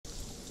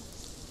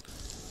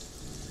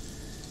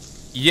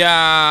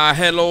Yeah,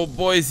 hello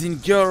boys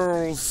and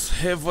girls,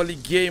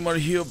 HeavilyGamer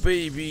here,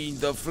 baby, in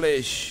the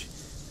flesh,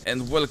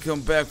 and welcome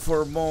back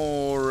for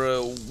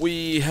more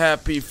We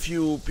Happy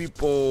Few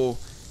People.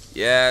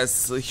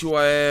 Yes, here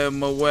I am,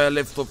 where I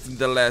left off in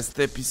the last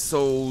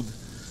episode.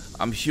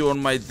 I'm here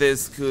on my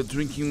desk,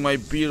 drinking my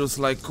beers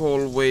like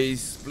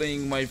always,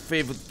 playing my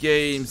favorite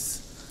games.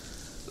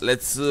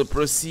 Let's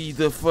proceed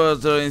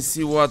further and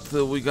see what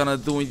we're gonna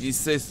do in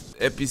this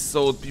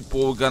episode.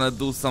 People, we're gonna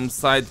do some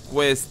side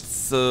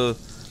quests,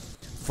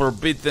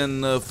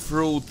 forbidden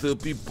fruit,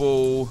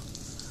 people.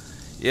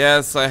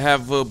 Yes, I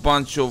have a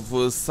bunch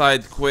of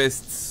side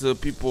quests.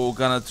 People,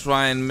 gonna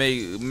try and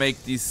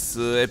make this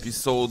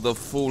episode a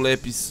full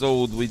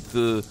episode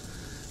with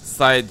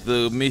side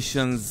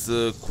missions,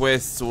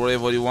 quests,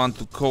 whatever you want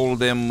to call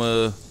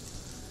them.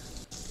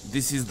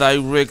 This is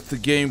direct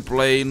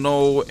gameplay,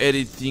 no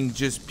editing,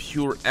 just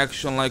pure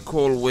action like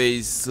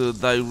always,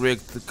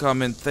 direct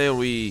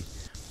commentary.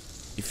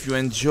 If you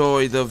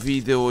enjoy the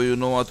video, you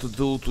know what to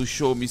do to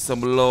show me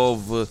some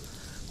love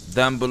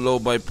down below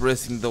by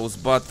pressing those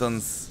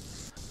buttons.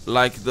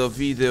 Like the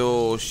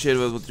video, share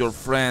it with your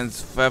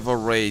friends,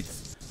 favorite,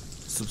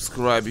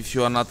 subscribe if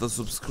you are not a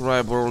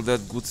subscriber, all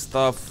that good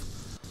stuff.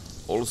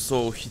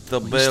 Also hit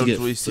the bell to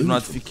receive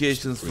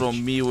notifications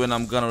from me when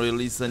I'm gonna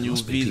release a new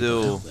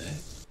video.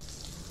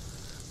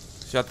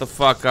 Shut the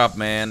fuck up,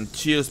 man.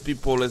 Cheers,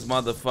 people. Let's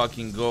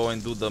motherfucking go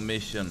and do the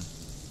mission.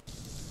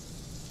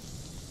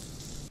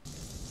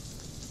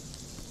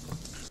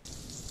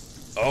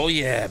 Oh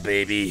yeah,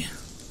 baby.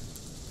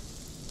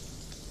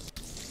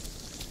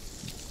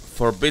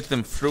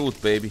 Forbidden fruit,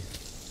 baby.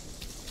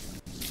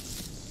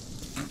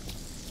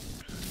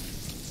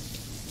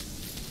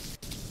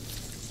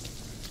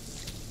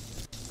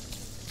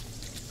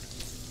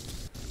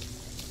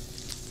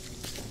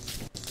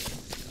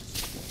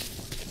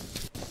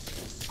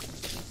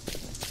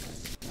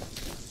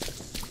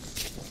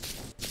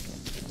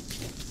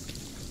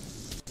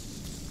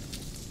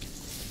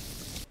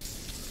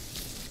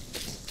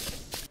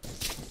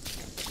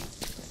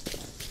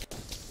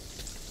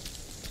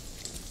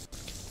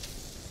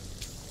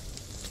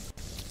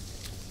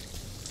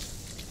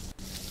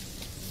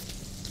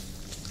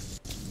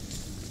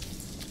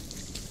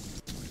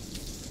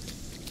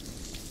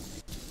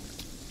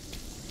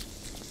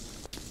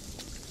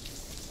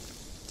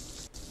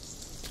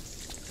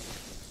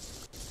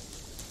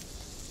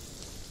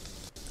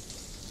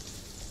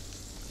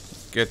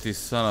 Get this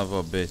son of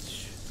a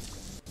bitch.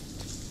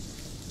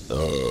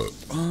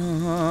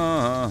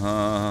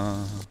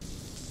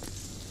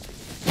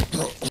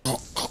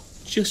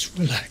 Just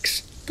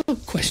relax.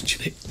 Don't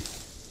question it.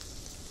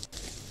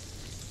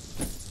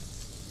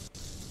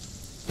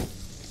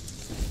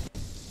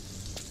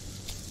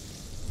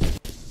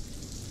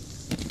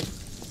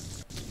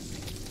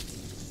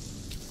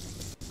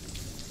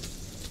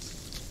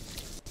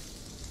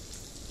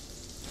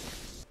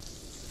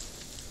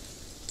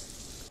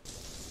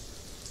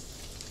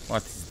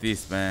 What is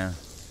this, man?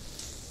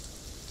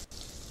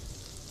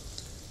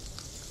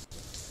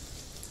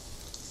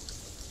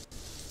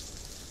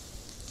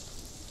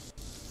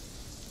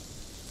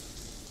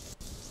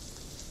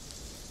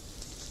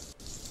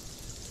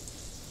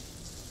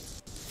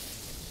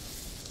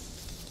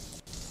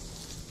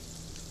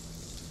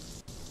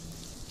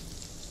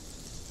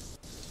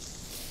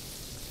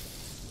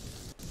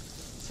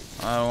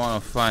 I don't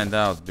want to find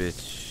out,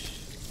 bitch.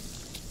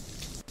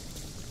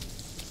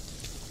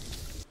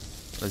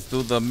 Let's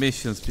do the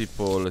missions,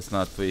 people. Let's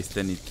not waste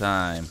any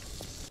time.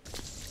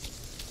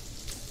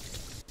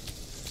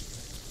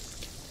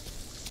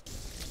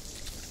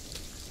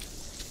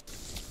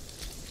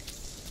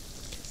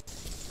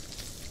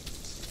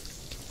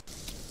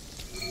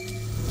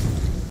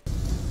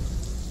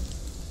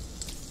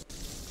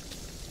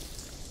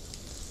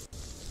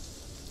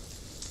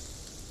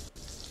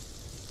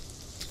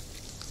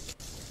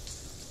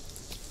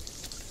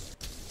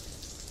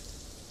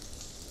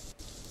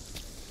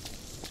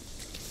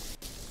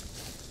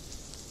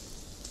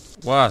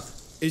 What?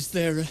 Is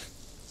there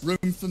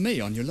room for me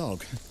on your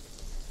log?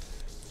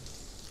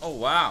 Oh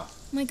wow.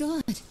 My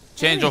God.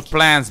 Change Eric. of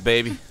plans,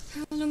 baby.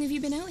 How long have you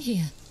been out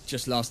here?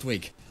 Just last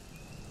week.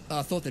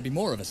 I thought there'd be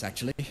more of us,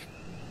 actually.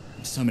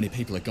 So many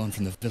people are gone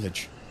from the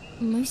village.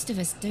 Most of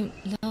us don't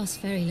last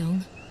very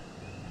long.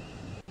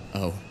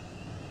 Oh.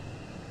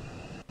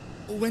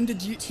 When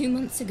did you... 2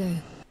 months ago.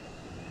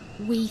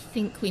 We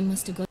think we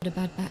must have got a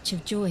bad batch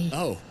of joy.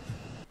 Oh.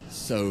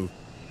 So,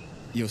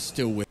 you're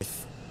still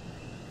with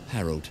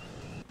Harold?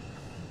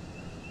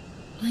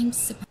 I'm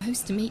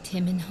supposed to meet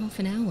him in half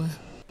an hour.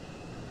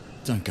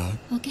 Don't go.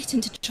 I'll get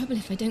into trouble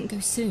if I don't go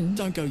soon.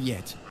 Don't go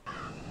yet.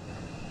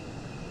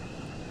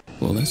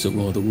 Well, that's a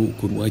rather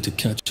awkward way to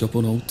catch up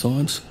on old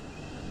times.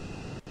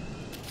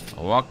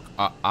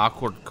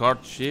 Awkward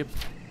courtship.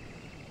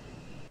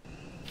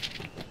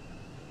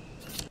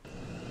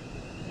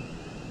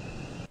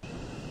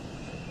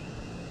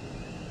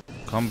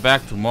 Come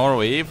back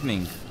tomorrow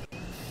evening.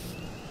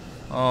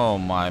 Oh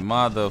my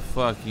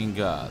motherfucking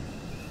god.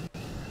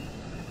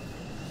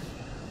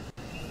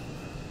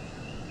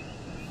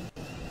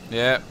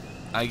 Yeah,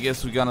 I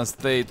guess we're gonna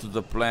stay to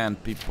the plan,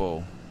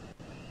 people.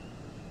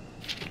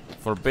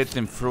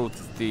 Forbidden fruit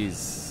it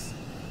is.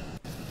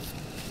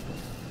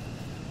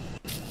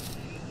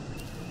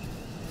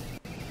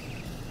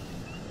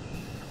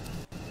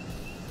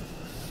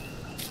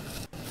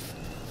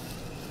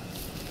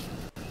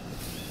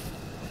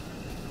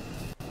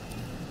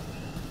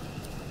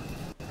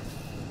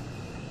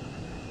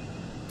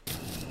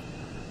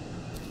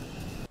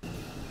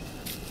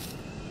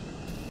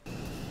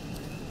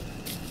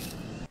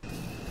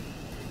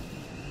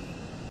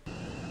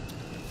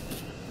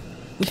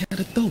 We had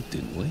a dog,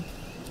 didn't we?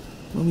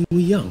 When we were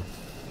young,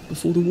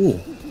 before the war.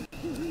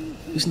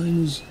 His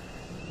name was...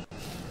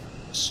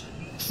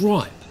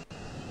 Stripe.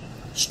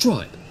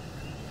 Stripe.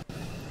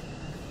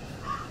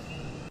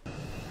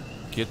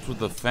 Get to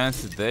the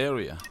fancied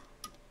area.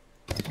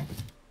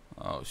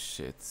 Oh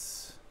shit.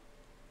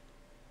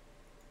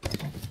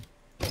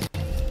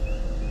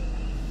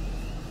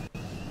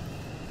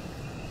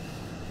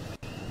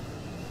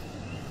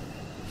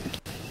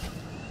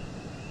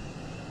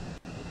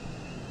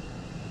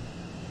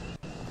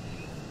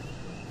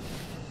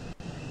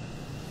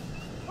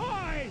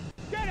 Oi!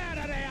 Get out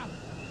of there!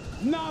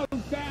 No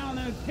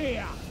downers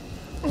here!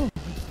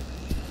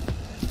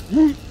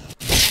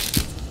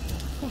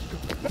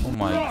 Oh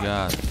my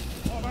god.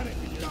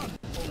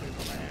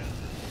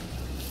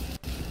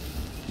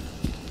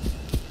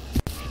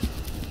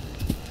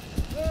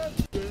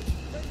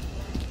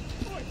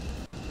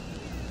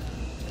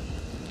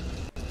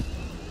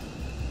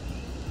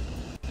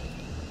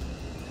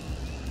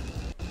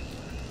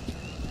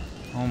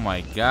 Oh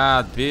my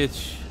god,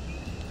 bitch.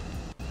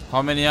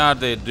 How many are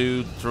there,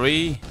 dude?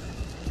 3?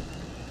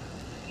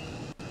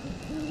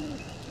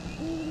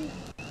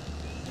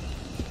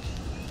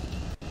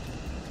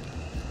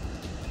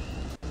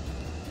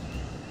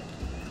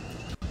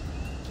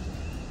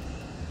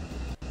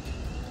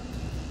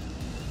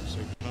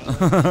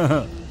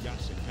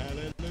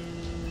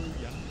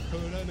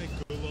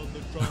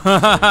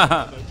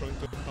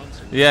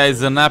 Yeah,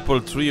 it's an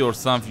apple tree or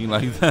something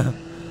like that.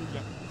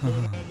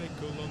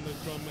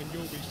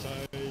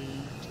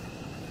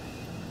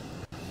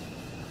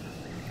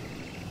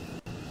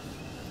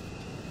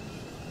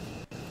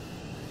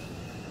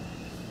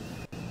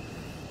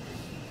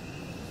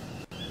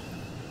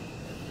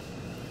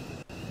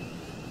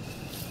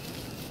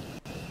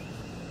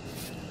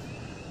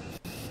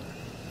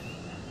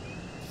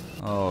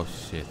 Oh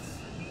shit.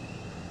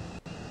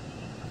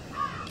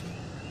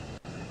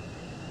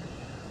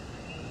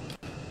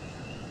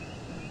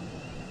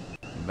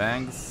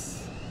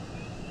 Bangs.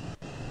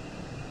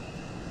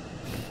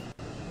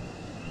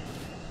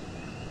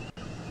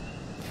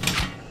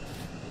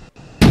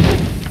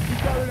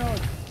 What's going on?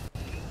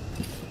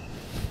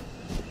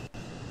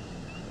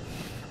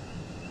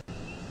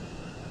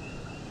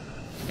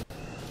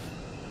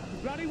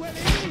 Bloody well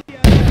in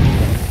here!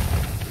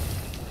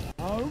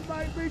 Oh,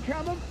 make me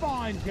come and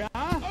find ya!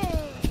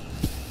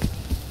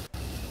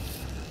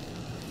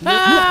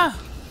 Ah!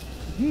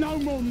 No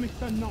more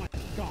Mr. Nice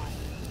Guy!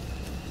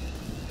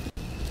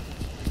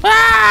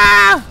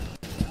 Ah!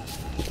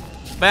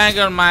 Bang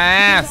on my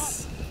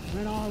ass.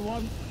 When I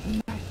want to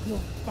smash your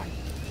face!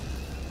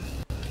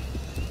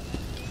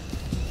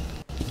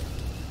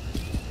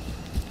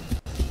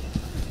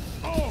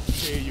 Oh,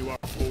 here you are,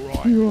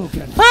 alright. You're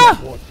gonna get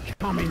what's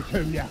coming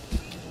to you.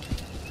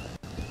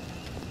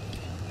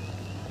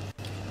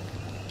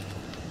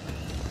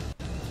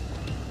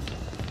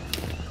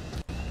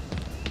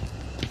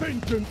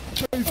 Vengeance!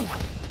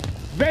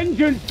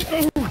 Vengeance!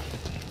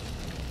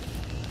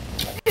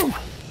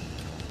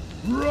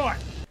 Right!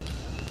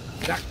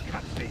 That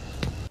cuts it!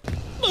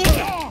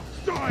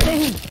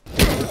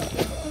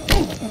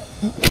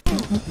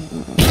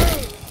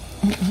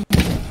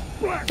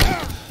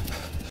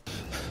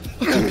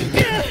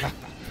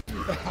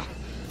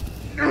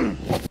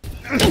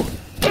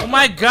 Oh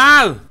my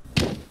god!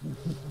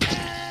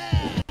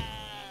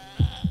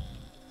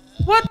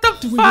 What the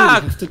Do we really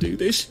fuck? have to do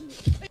this?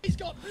 He's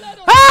got blood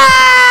on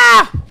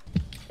Ah!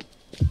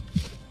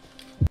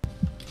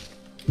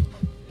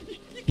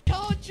 You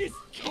can't just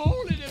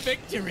call it a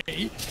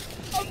victory.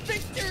 A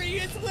victory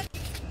is when...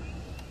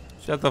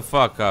 Shut the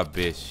fuck up,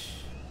 bitch.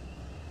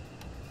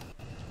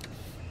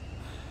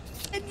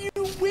 And you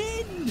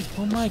win.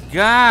 Oh my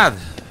god!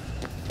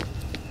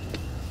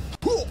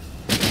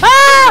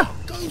 Ah!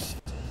 Ghost.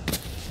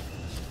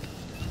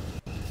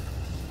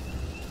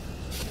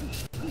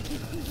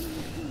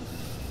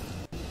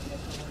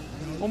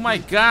 Oh my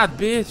god,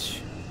 bitch!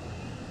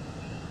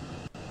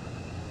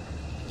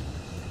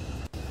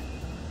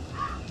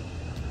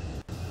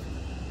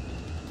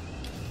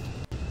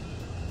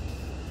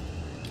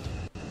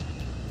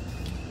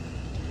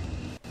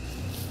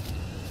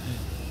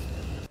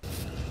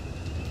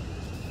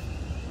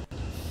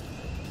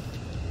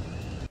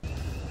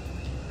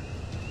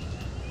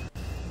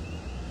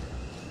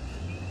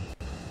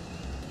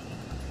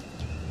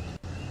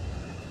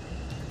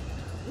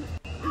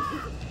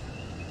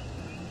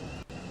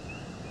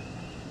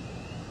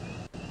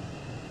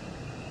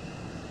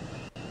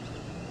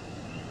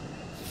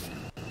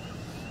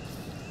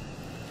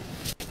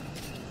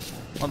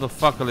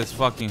 Motherfucker, let's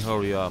fucking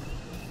hurry up.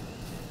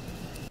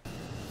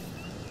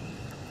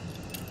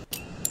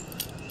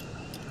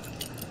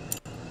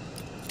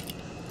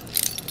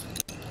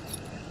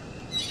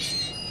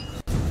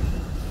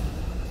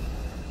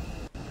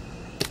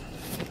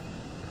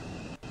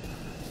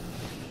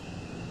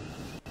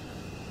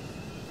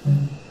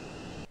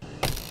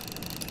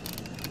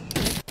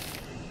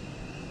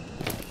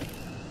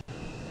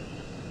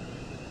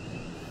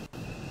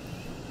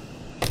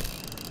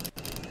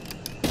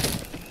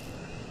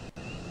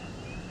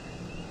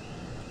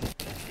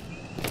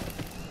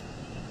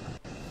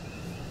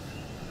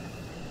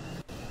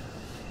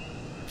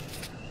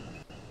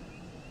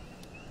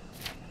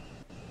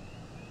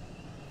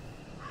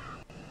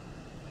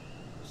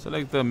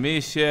 Select the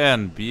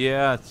mission,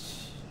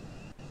 bitch.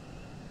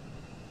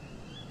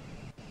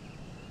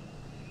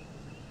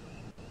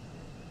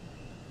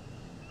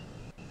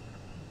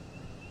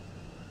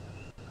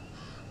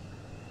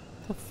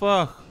 The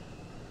fuck?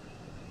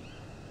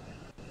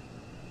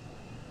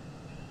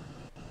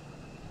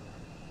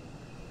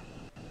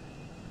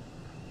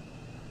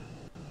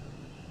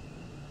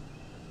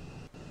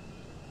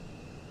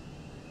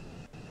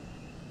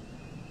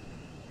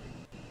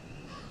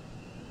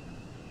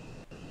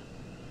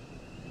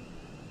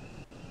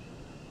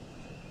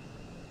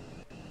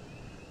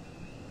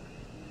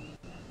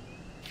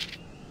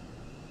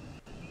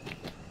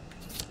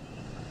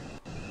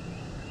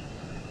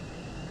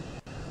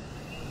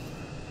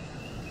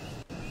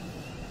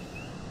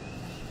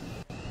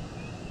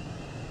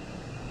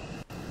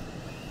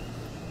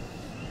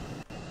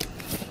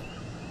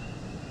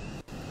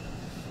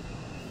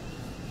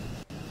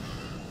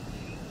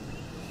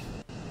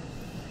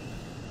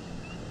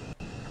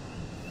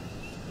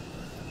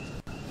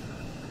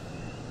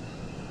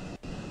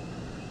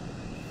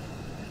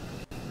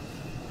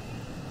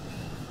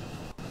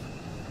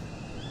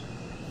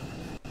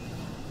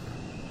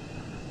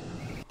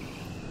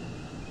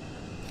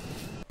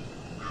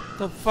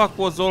 The fuck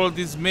was all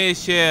this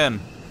mission?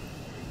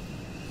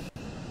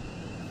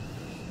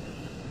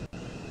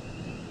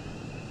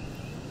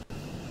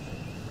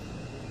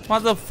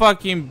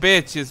 Motherfucking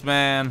bitches,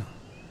 man.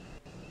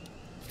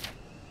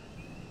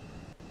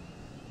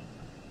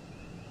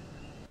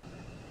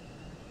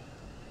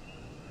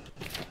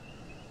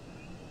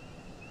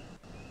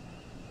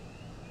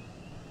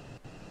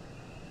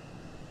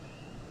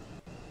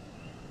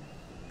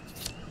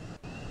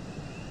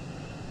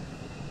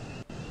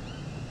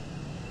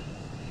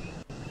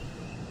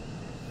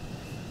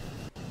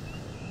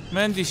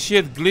 Man, this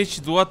shit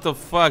glitched. What the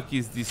fuck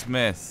is this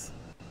mess?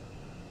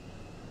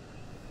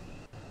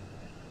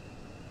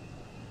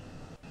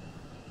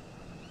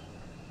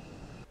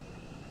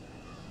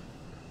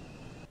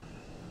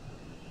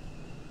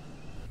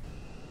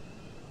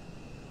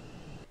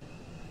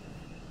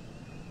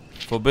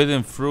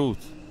 Forbidden fruit.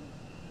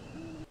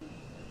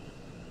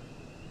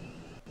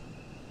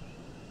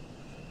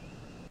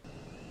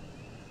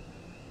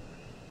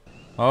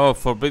 Oh,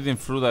 forbidden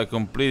fruit I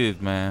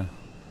completed, man.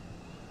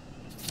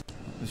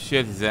 This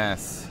shit is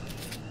ass.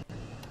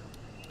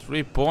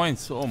 3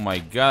 points? Oh my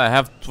god, I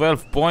have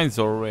 12 points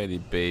already,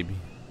 baby.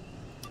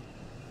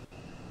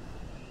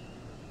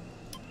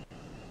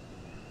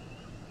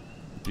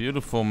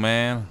 Beautiful,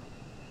 man.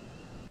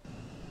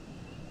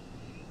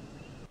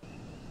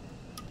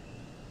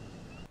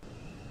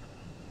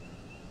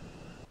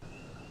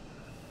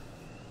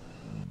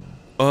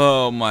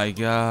 Oh my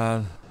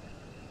god.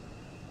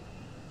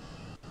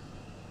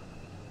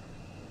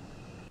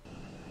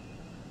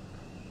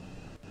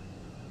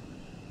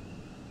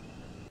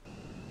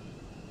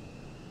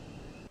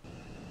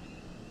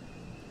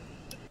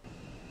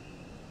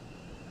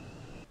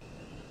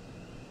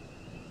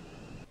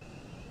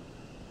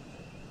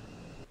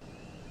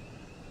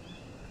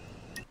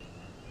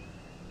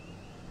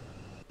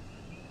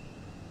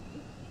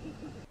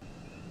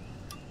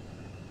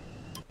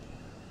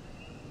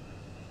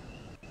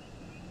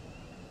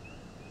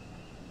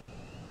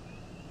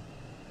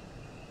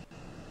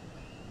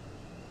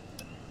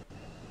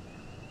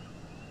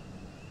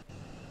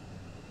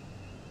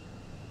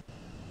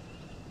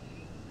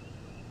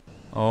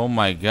 Oh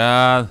my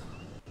god.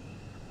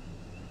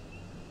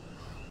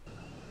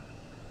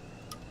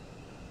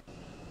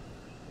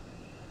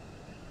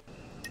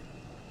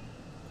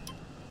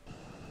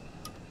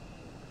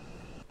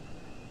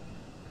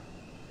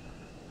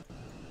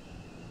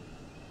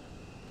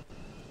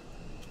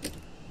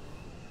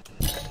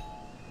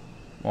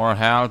 More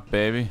health,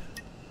 baby.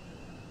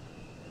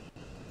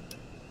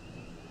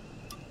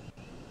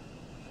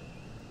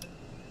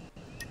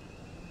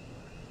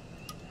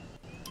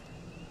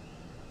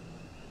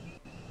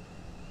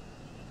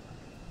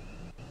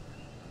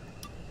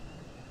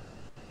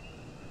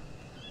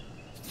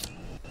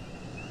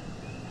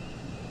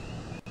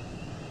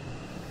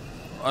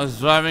 I was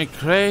driving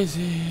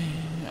crazy.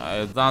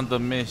 I done the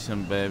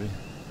mission, baby.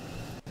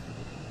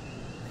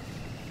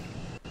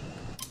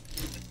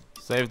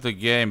 Save the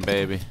game,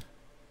 baby.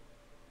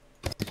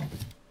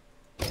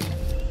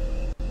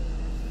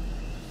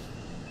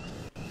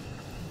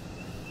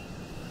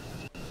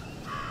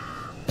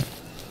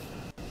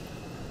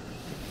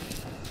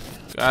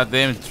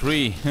 Goddamn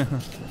tree. That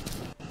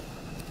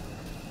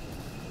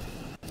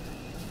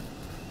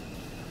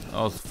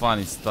was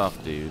funny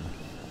stuff, dude.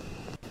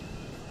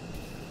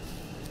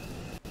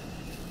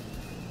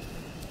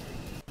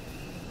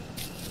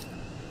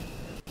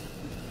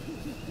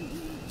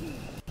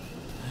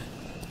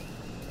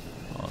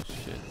 Oh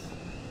shit.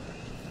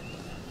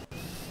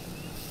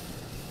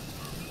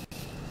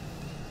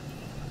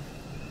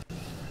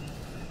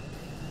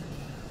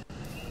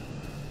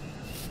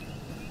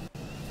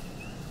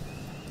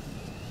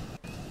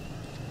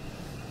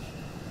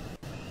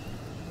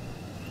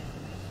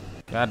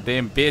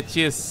 Goddamn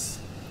bitches.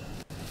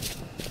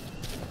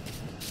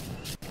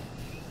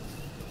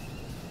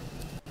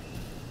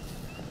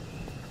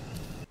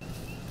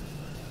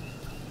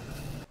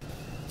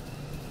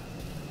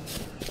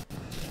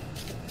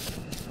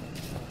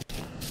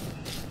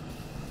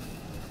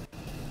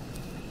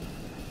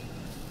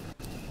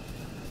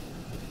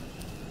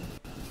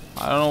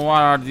 I don't know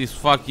what are these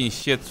fucking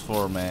shits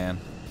for, man.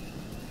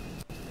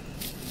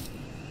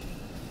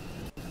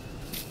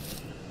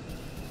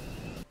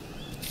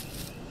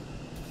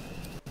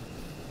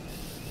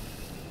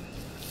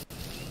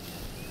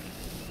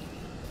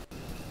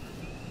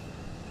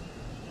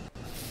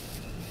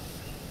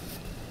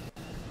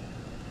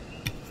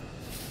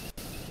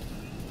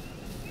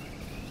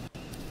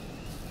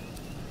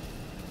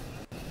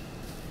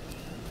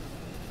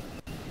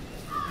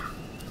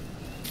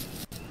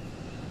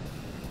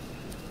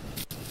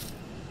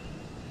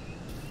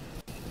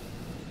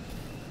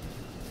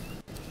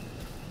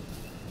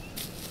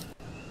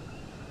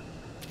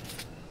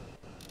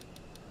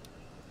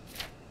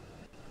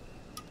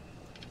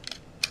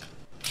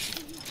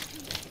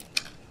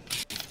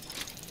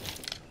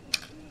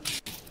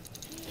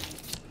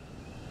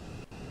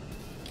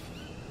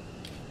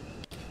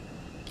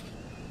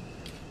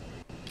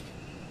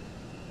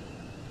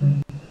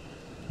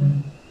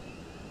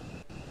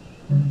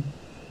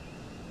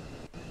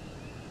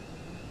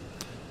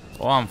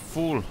 Oh, I'm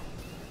full.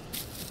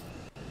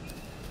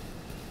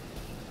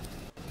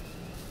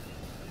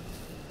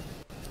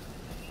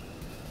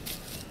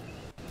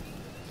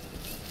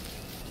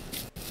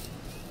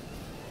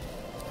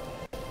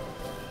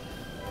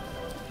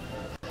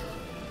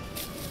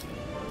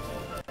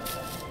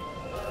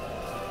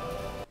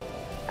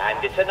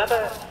 And it's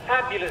another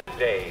fabulous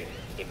day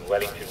in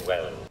Wellington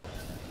Wells.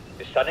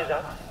 The sun is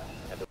up,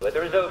 and the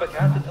weather is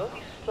overcast and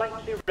only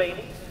slightly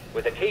rainy,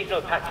 with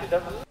occasional patches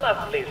of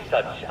lovely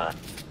sunshine.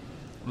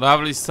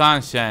 Lovely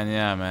sunshine,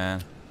 yeah,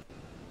 man.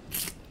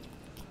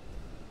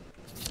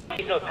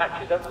 Occasional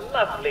patches of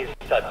lovely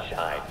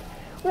sunshine.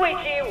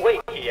 Wakey,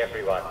 wakey,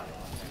 everyone.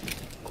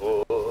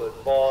 Good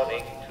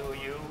morning to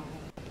you.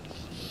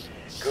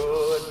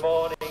 Good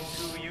morning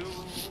to you.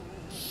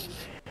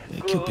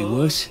 It could be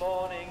worse,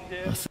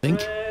 I think.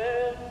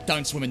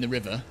 Don't swim in the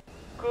river.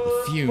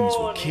 The fumes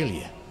will kill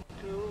you.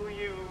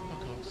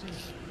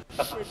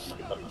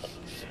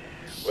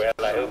 Well,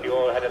 I hope you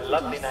all had a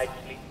lovely night's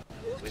sleep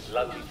with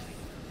lovely sleep.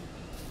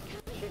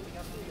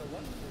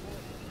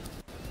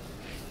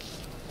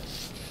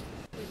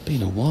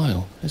 Been a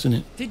while, hasn't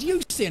it? Did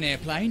you see an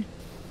airplane?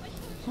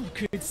 I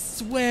could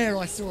swear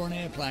I saw an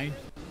airplane.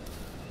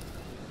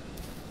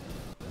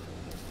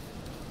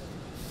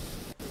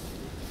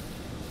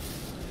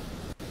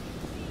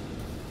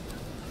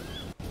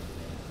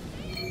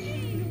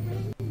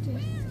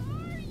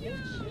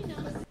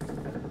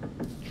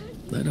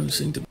 They don't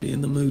seem to be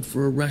in the mood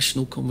for a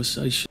rational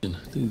conversation,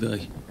 do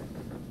they?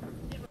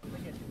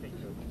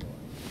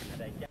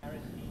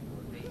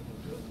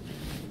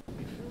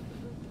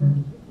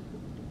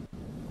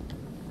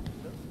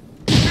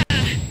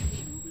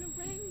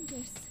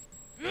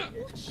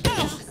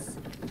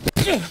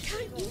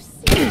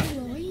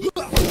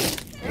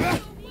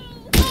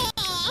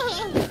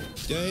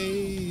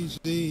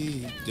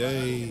 Daisy,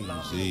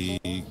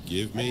 Daisy,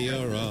 give me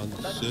your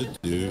answer,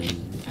 do.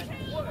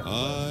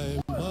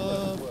 I'm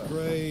half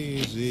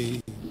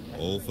crazy,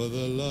 all for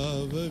the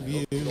love of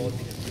you.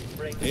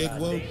 It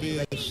won't be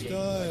a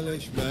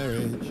stylish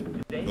marriage,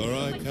 for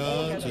I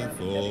can't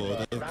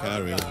afford a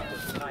carriage.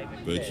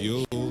 But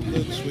you'll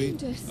look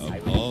sweet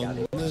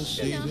upon the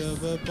seat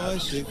of a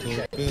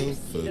bicycle built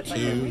for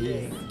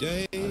two.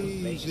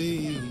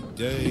 Daisy,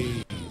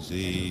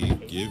 Daisy,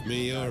 give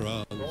me your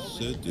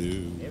answer,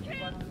 do.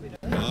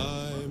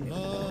 I'm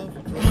half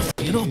crazy.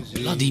 You're not a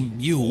bloody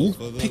mule.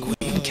 Pick what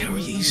you can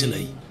carry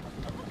easily.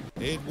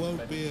 It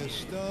won't be a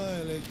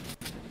stylish...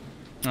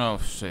 Oh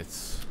shit.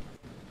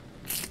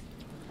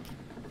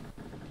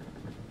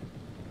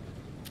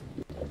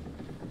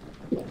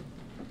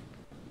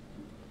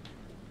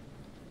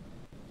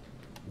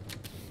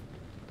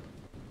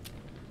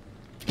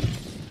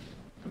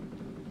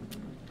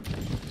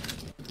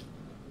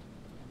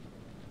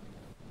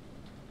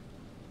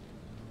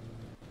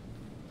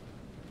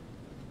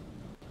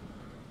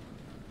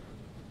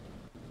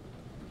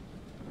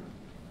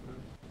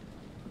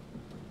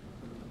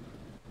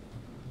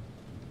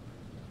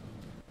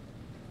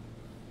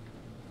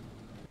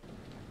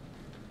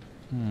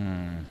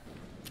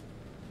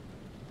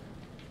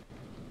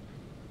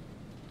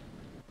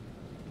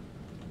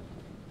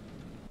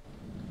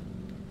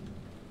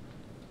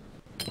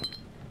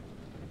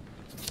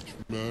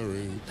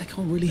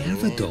 can't really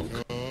have a dog.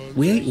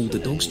 We ate all the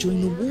dogs during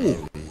the war.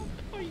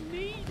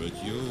 But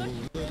you'll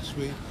look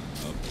sweet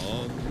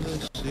upon the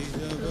seat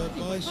of a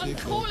bicycle. I'm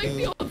calling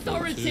the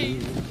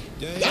authorities!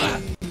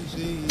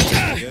 Daisy,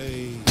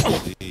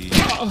 Daisy,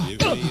 give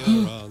me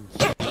your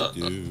answer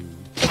do.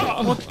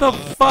 What the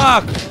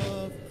fuck?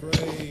 I'm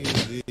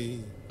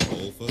crazy,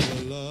 all for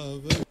the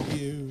love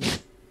of you.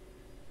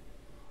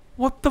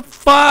 What the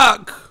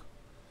fuck?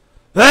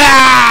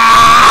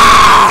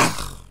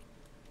 Ah!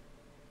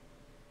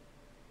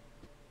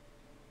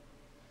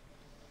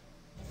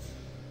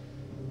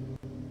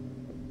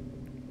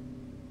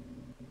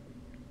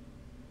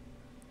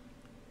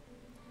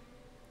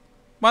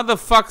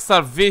 Motherfuckers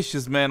are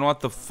vicious, man. What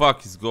the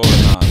fuck is going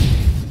on?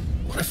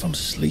 What if I'm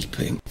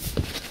sleeping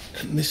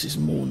and this is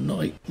more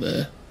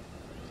nightmare?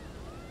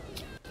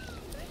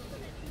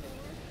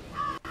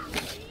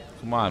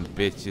 Come on,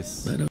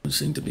 bitches. They don't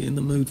seem to be in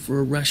the mood for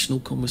a rational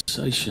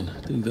conversation,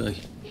 do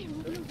they?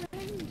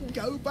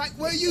 Go back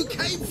where you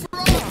came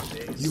from!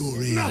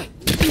 You're here.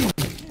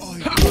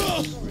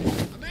 A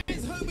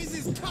man's home is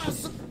his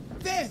castle.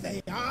 There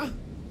they are.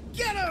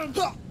 Get him!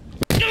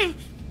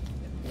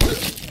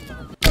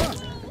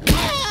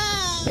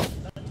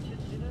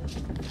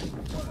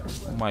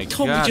 Oh my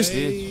Can't god, we just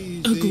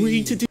bitch.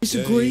 agree to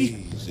disagree?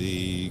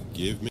 Daisy,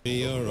 give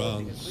me your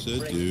answer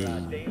do.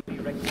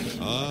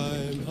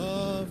 I'm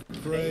half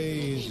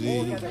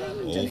crazy,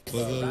 all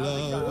for the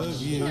love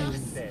of you.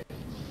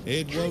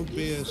 It won't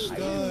be a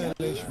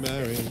stylish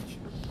marriage,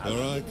 for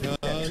I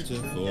can't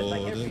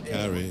afford a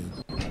carriage.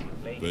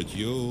 But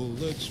you'll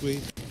look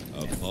sweet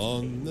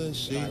upon the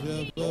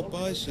seat of a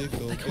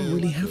bicycle. They can't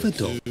really have a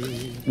dog.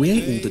 We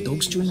ate all the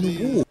dogs during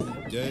the war.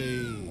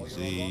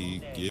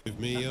 Daisy, give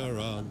me your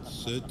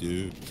answer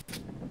do.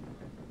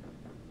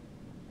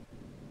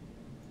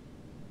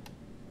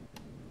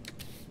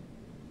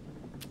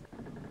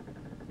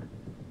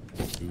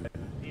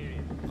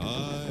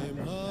 I'm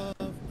half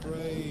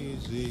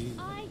crazy,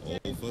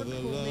 all for the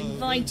love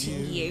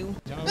Inviting you.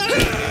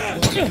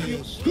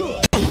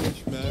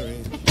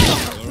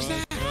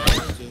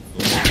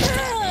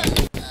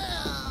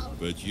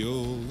 But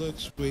you'll look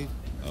sweet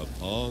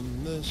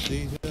upon the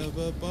seat of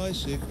a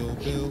bicycle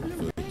built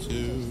for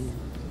two.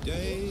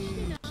 Daisy,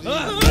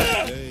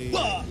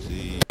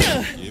 Daisy,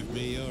 give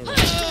me your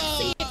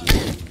answer.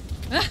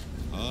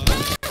 I'm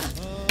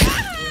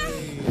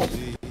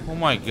crazy. Oh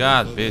my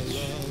god,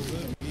 bitch.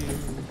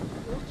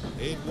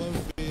 It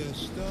won't be a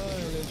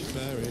stylish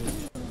marriage,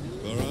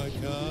 for I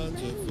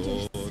can't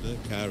afford a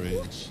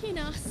carriage.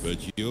 But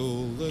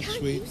you'll look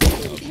sweet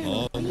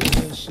upon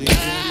the seat of a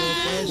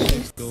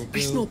bicycle built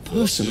It's not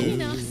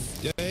personal.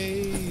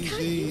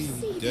 Daisy,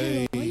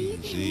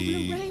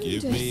 Daisy,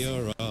 give me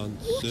your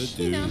answer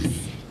do.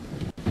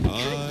 I'm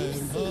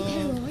half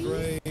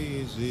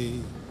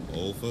crazy,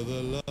 all for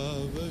the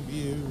love of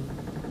you.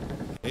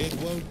 It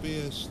won't be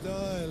a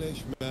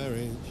stylish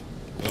marriage,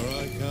 for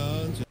I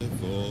can't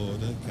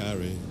afford a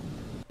carriage.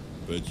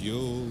 But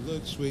you'll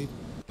look sweet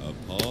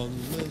upon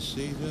the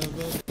seat of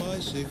a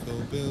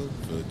bicycle built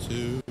for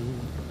two.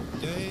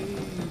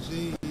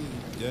 Daisy,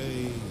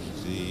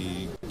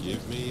 Daisy,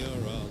 give me your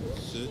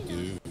answer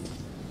do.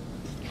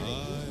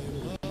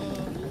 I'm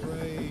half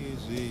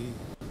crazy,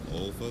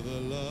 all for the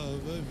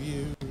love of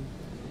you.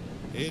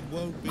 It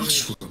won't be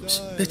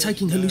Mushrooms? They're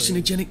taking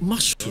hallucinogenic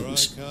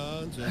mushrooms.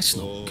 That's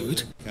not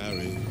good.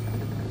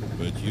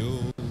 But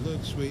you'll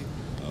look sweet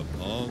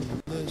upon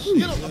the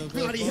seat of a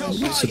bloody hell,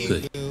 bicycle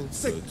Recipe. built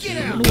So for get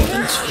two. out!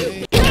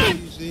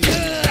 Daisy,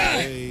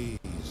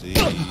 Daisy,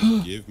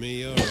 give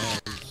me your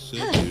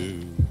answer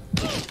do.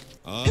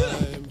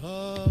 I'm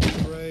half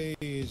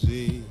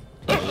crazy,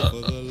 all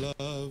for the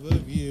love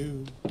of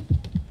you.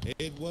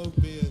 It won't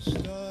be a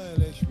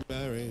stylish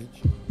marriage,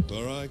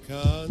 for I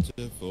can't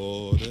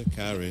afford a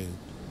carriage.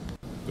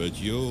 But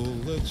you'll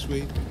look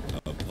sweet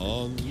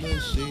upon the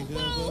seat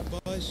of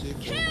a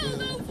bicycle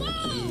built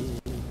for two.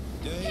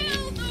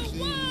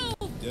 Daisy,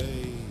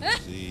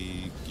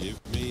 Daisy, give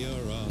me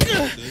your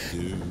answer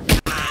do.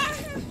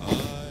 I'm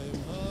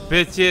half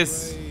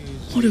Bitches.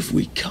 What have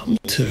we come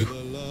to? the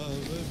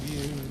love of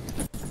you.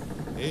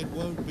 It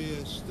won't be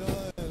a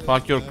stylish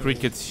Fuck your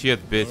cricket shit,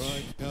 for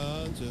bitch. I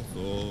can't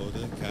afford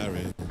a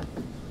carriage.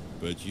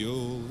 But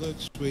you'll look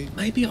sweet.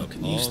 Maybe I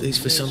can use these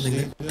for something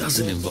that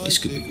doesn't involve. This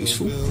could be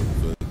useful.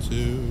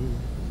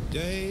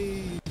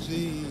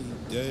 Daisy,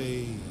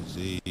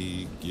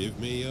 Daisy, give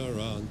me your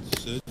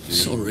answer.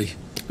 Sorry,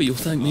 but you'll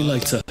thank me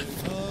later.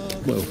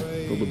 Well,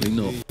 probably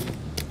not.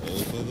 All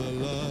for the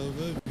love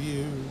of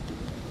you.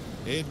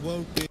 It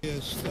won't be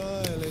a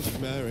stylish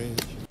marriage,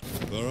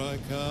 for I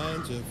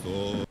can't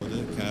afford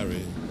a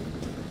carriage.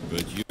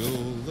 But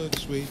you'll look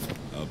sweet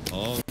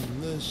upon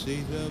the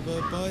seat of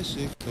a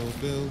bicycle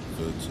built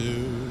for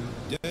two.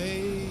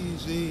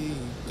 Daisy,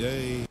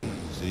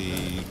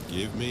 Daisy,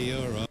 give me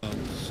your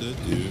answer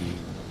do.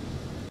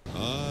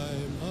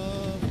 I'm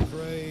half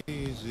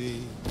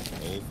crazy,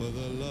 all for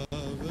the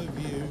love of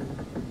you.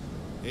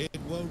 It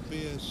won't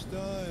be a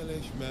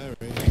stylish marriage.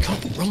 You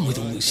can't run with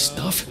all this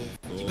stuff.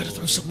 You better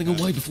throw something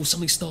away before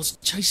something starts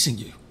chasing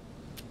you.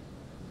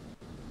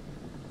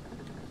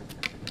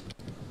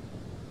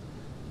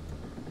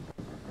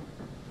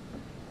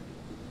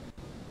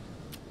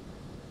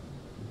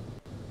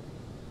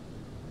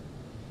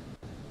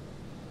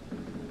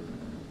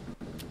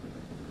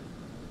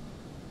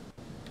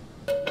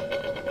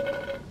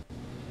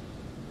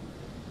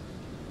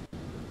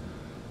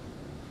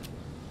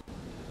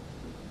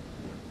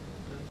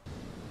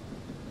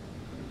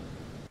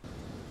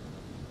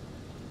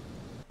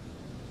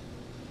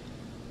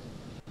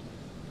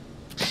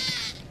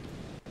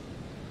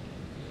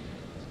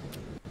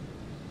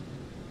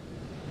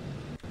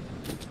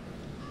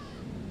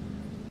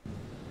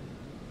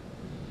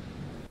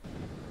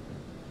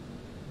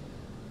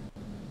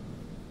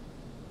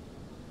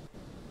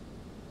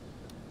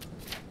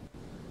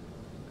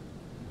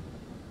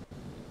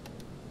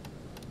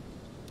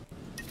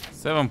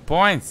 7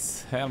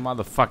 points? Hell,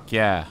 motherfucker,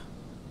 yeah.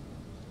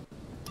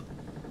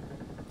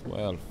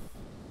 12.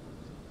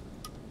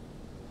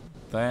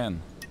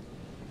 10.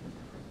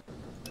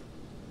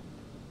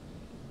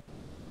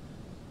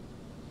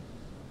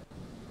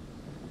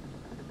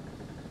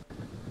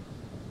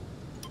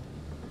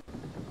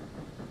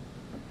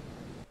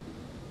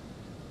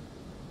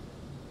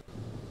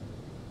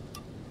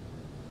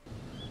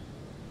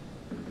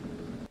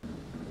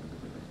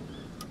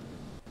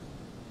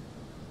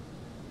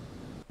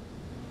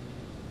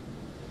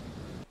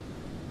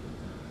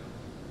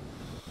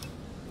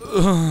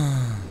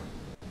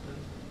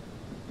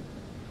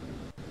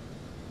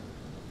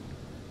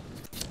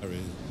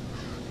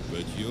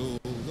 But you'll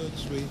look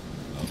sweet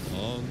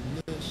upon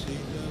the seat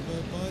of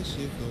a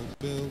bicycle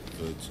built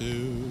for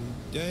two.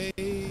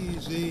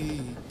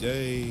 Daisy,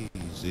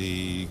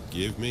 Daisy,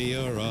 give me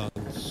your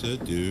answer,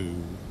 do.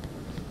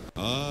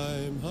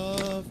 I'm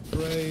half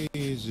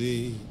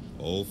crazy,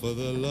 all for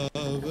the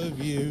love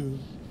of you.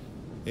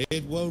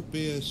 It won't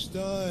be a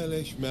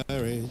stylish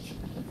marriage,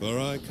 for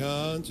I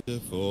can't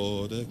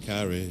afford a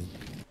carriage.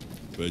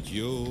 But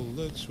you'll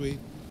look sweet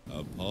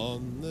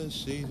upon the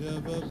seat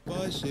of a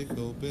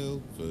bicycle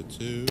built for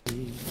two.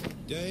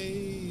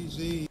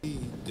 Daisy,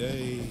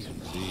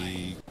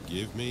 Daisy,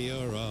 give me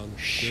your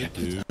answer,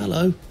 do.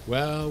 Hello.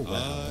 Well,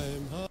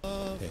 I'm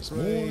half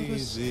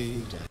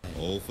crazy,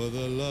 all for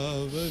the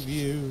love of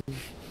you.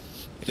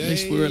 At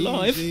least we're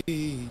alive.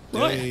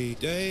 Right.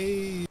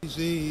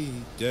 Daisy,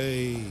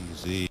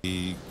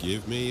 Daisy,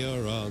 give me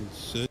your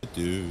answer,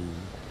 do.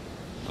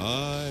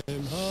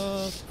 I'm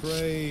half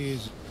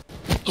crazy.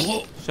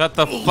 Shut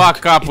the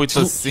fuck up with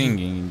the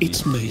singing.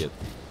 It's me.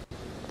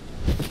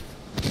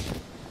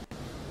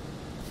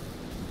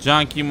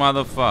 Junkie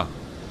motherfucker.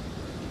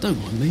 Don't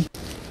mind me.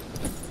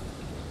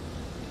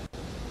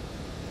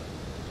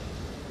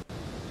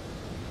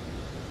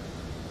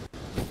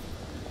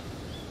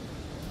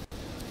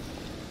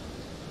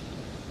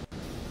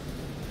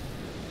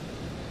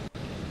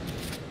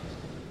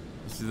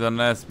 This is the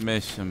last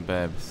mission,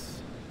 babes.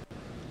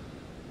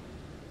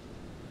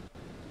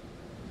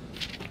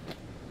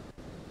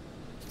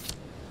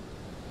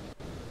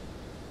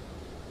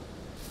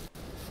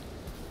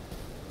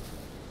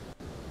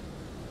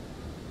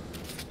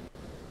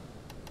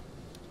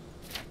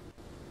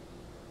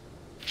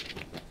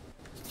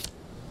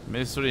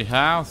 Mystery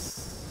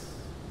house.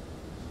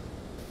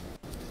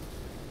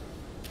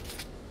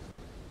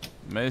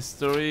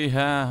 Mystery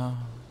house.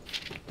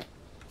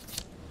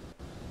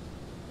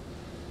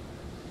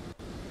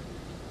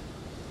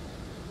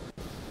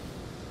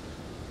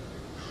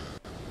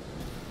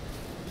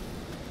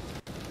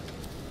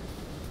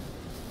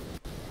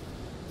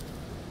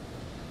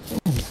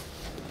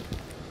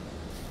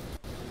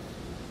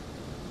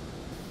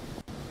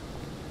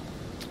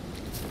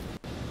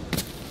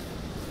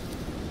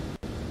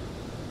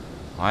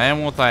 I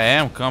am what I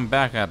am, come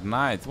back at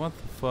night. What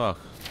the fuck?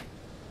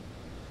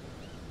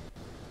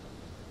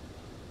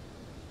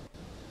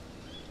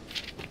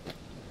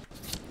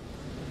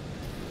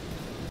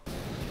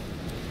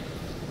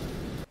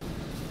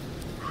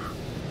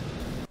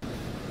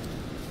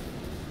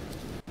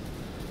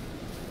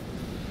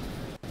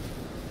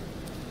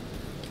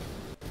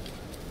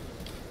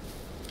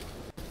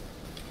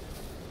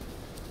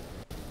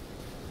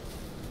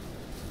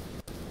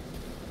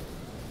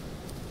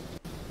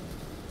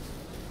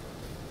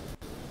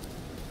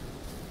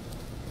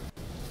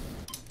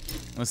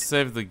 Let's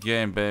save the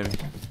game, baby.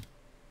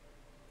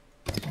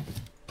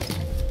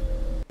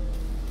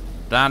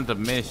 Done the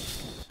mission.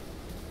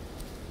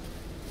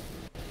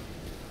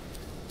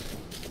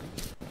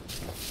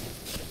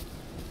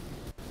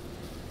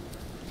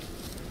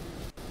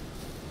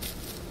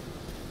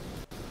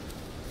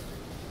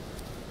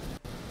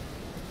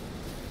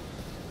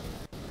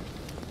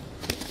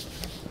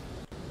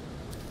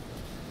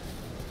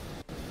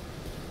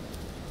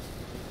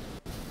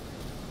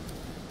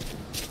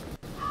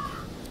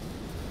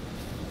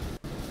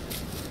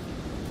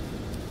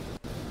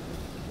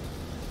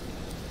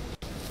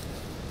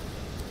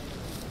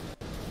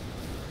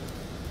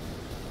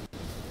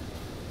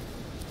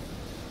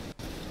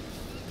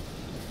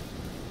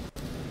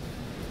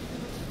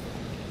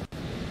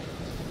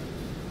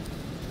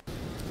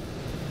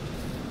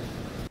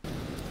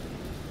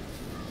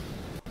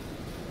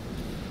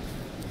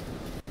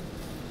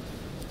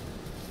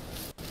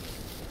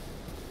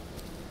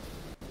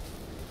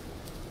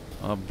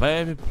 Oh,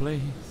 baby, please.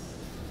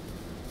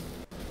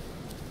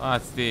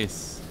 What's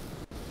this?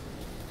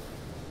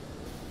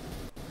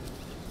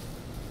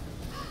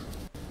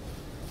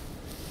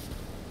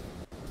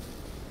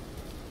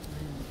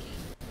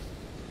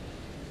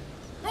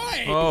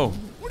 Hey! Oh.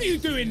 What are you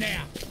doing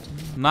now?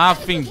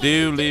 Nothing,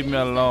 dude. Leave me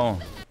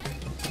alone.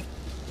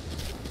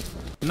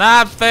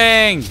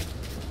 Nothing!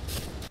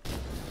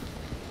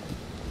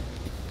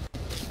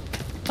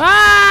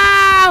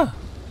 Ah!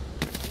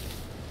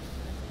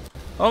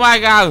 Oh my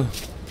god!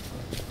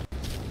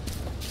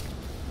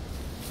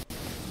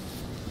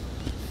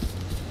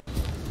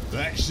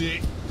 That's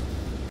it.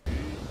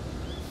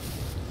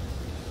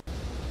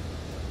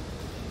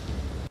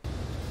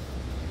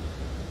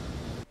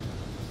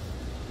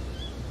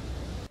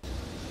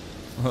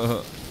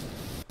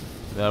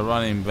 They're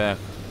running back.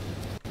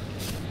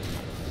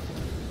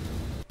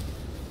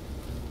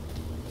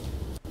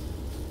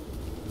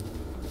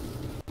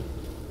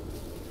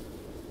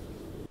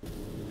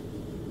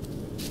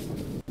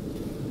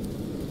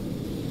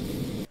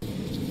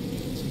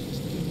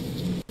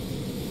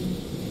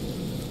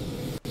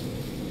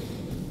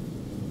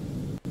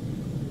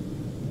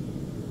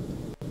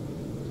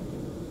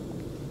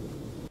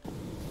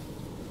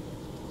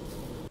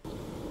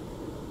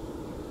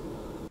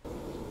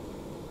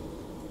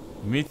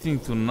 Meeting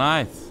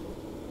tonight.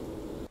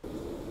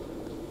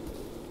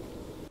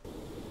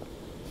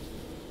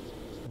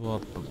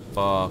 What the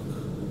fuck?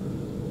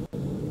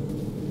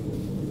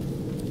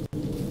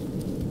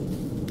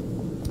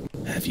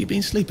 Have you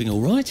been sleeping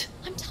all right?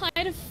 I'm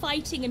tired of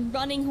fighting and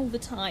running all the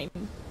time.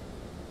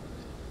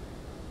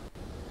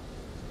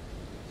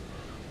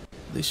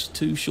 This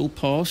too shall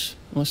pass,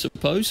 I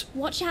suppose.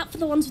 Watch out for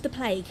the ones with the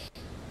plague.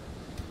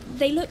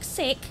 They look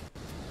sick,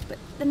 but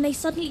then they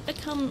suddenly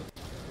become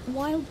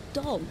wild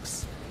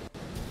dogs.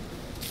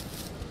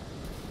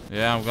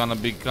 Yeah, I'm gonna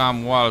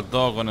become wild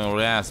dog on your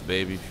ass,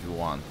 baby, if you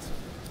want.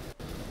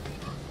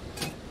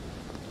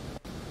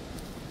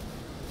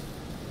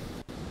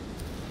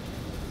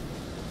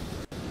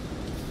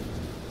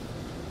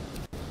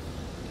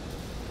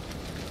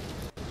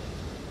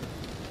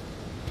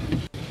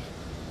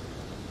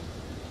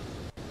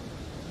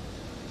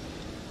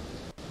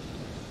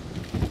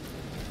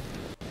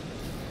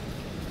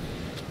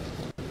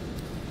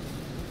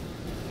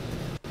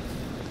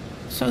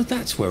 So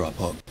that's where I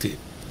parked it.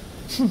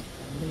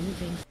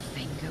 Moving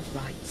finger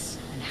writes,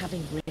 and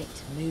having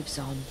writ moves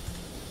on.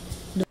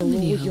 Nor all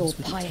many your hours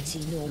would it piety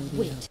take to nor build a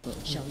wit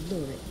houseboat? shall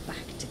lure it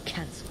back to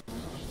cancel.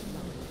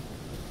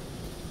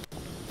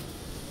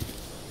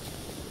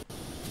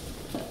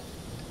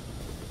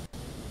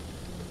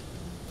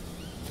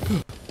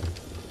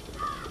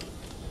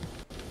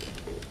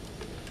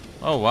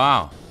 Oh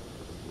wow.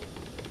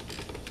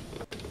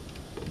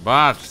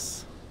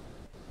 Bars.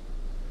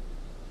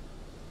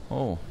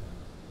 Oh.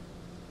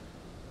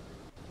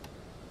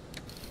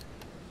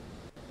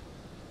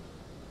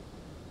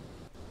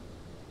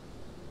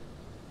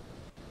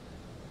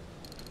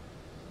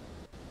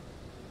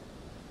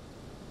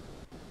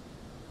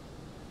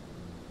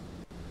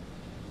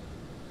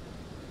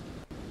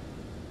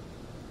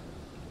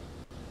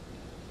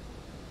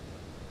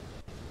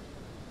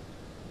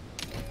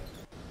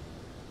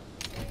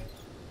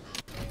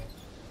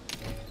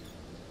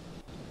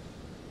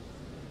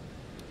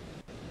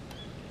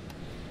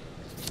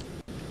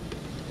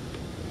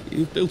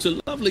 You've built a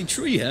lovely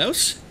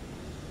treehouse.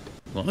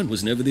 Mine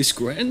was never this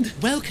grand.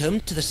 Welcome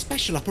to the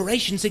Special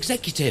Operations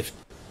Executive.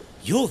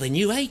 You're the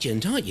new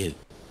agent, aren't you?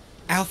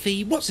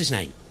 Alfie, what's his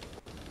name?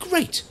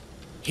 Great.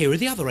 Here are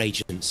the other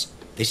agents.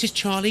 This is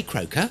Charlie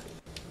Croker,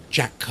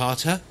 Jack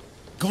Carter,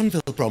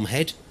 Gonville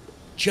Bromhead,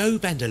 Joe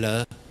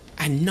Vandeleur,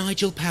 and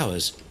Nigel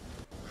Powers.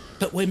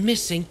 But we're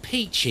missing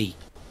Peachy.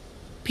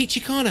 Peachy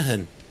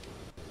Carnahan.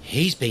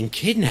 He's been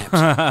kidnapped,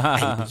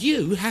 and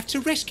you have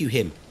to rescue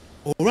him.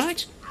 All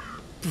right?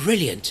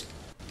 Brilliant.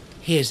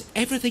 Here's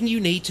everything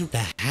you need to...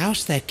 The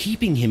house they're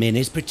keeping him in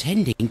is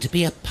pretending to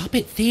be a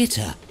puppet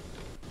theatre.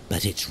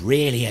 But it's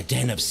really a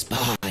den of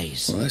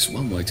spies. Well, that's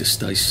one way to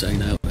stay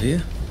sane out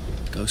here.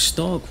 Go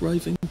stark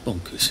raving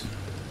bonkers.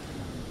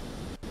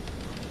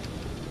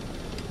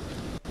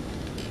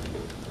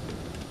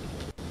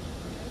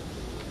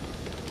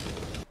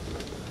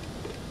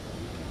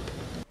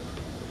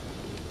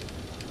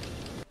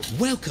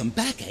 Welcome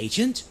back,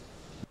 Agent.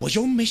 Was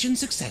your mission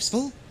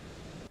successful?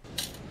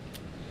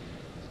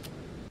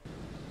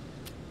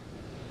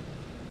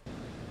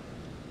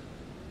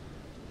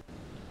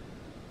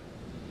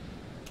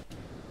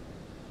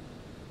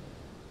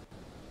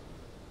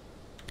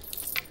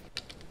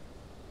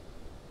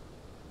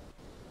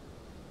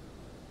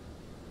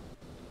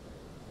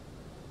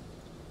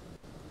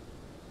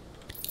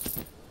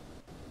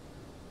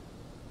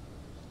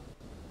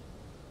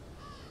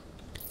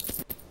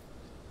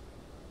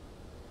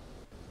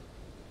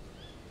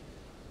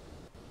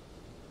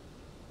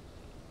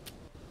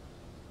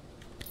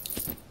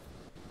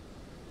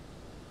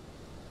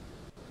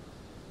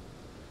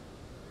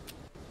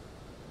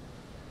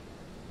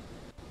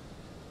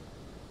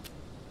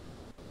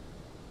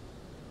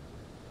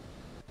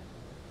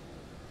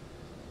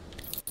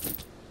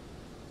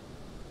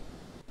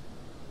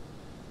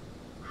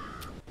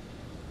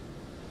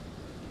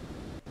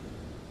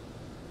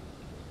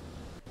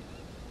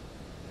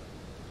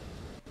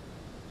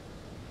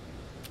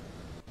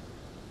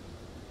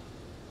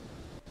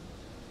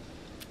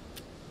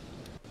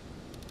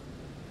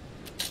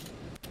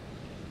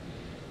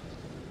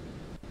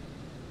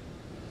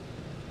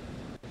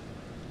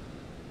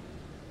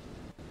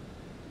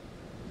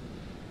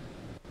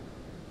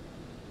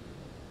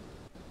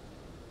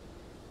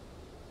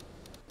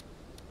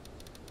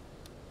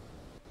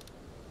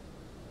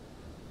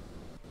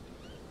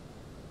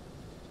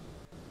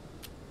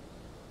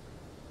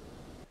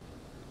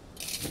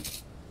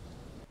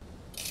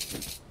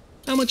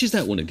 How much is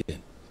that one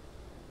again?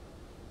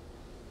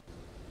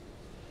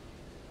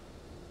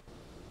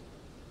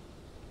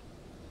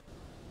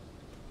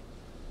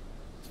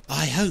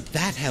 hope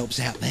that helps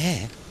out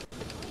there.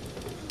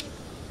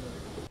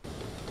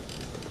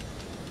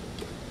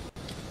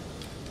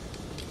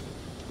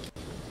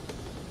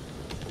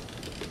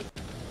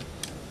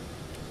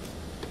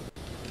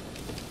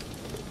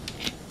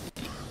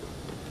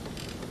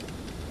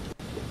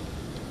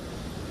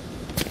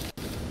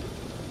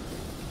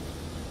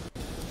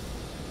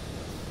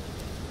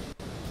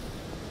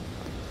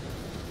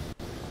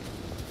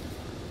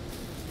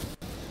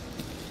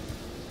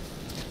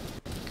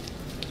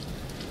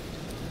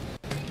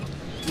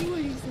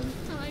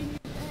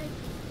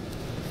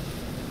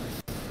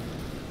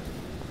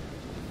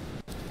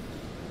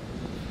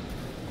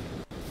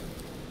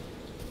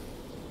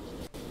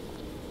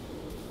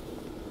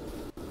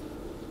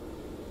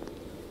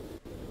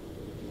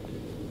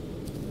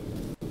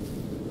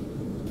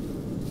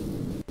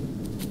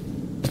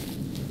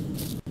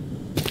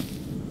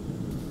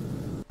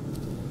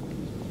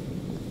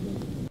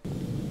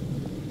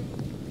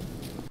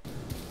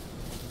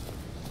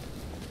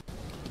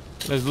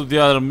 Let's do the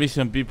other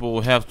mission. People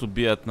will have to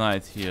be at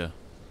night here.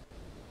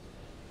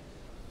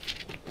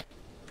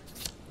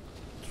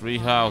 Tree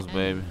house,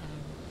 baby.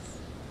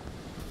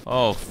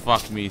 Oh,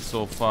 fuck me.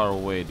 So far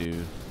away,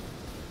 dude.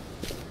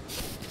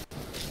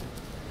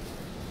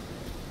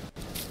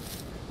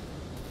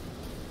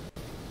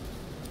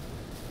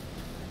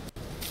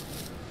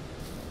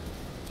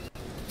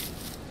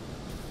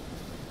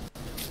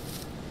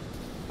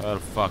 Well,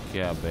 fuck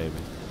yeah, baby.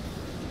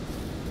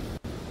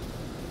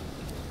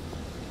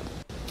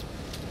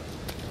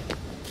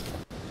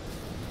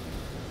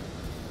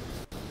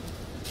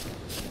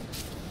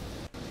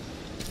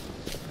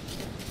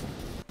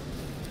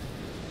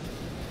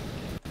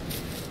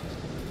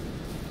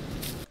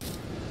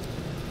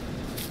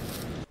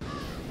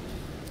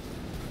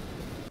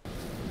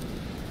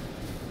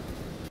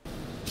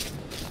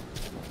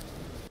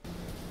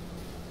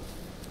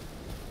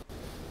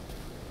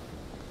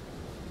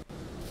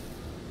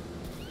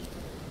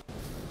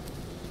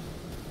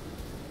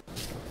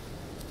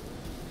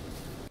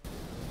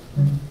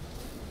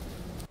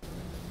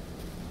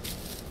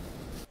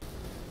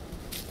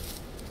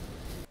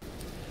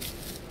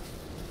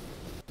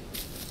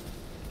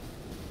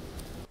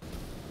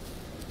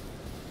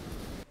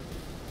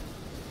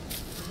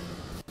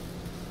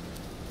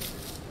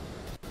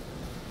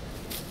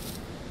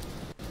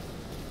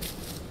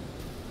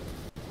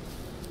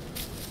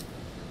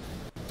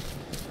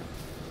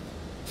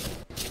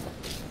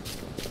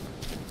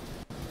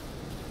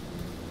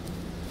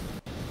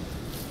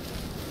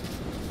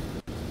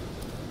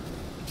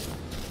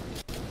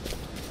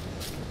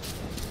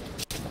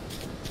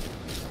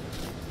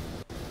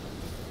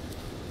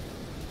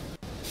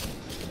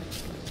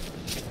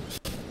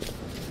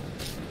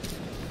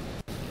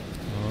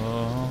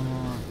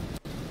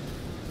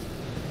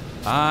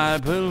 I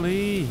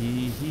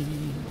believe.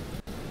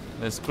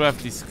 Let's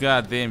craft these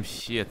goddamn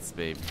shits,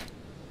 baby.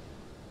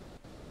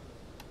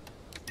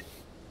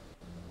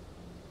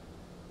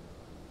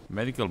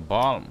 Medical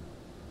balm.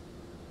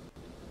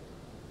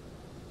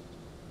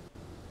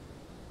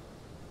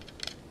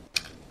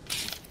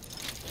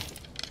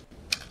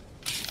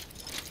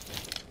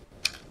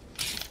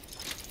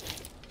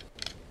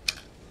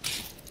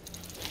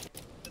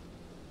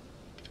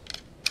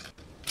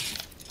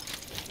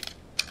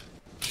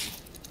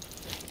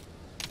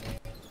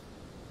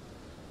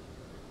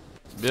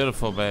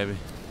 Beautiful, baby.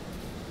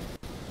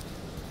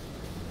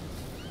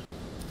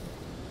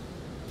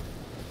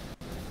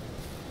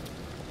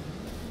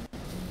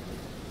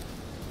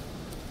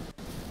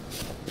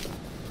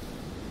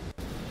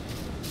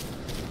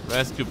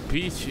 Rescue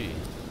Peachy.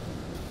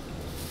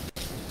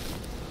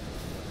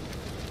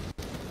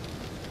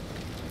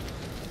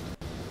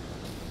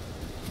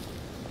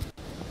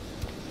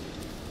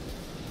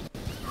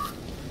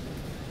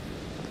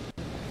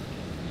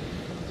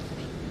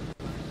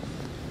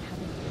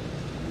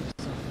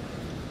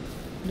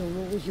 Nor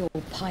all your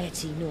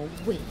piety nor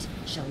wit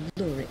shall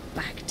lure it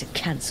back to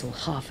cancel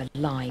half a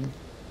line.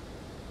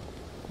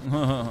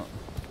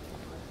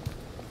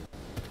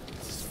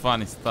 It's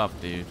funny stuff,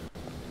 dude.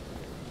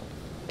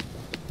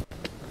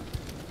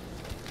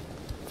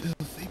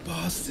 Filthy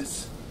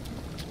bastards.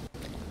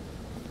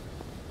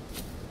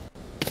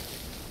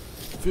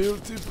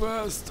 Filthy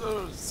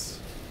bastards.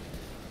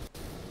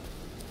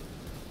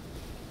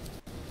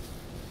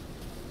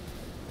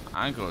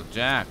 Uncle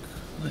Jack.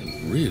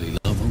 They really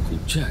love Uncle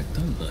Jack,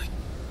 don't they?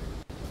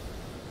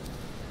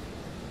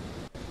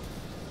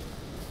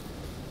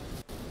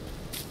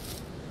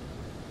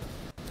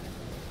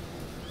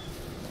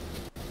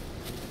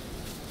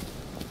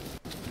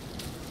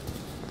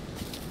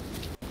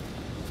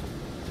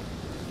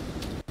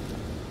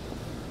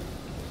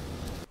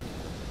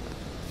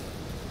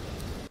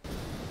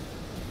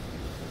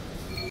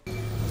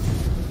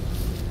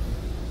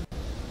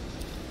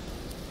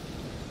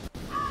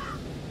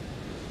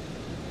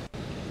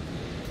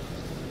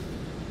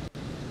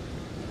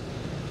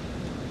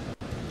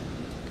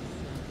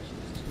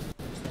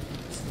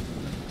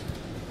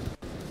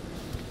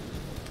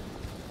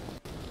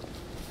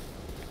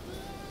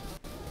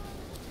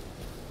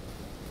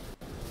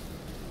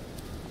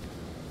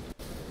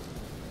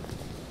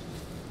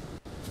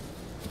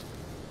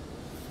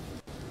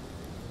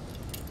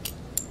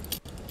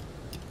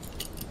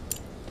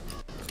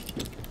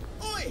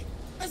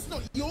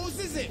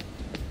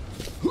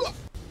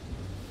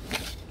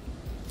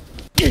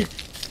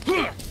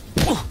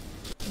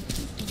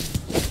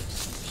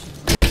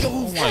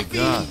 Oh my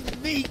god.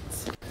 Meat.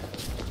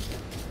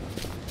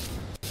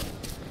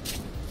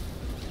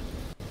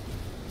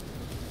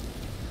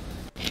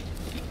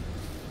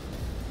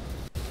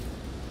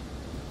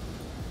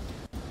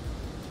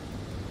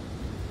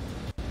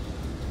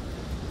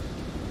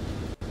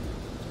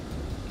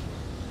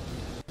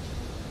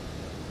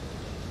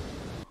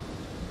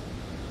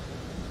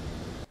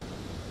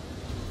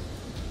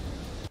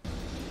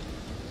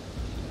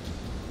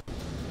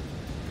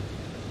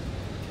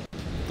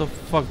 What the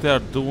fuck they are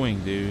doing,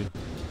 dude?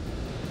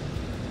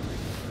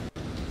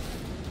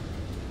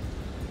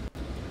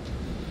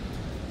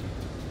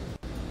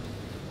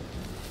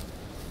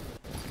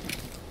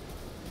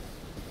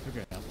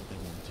 Figure out what they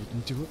wanted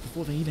and do it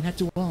before they even had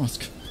to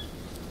ask.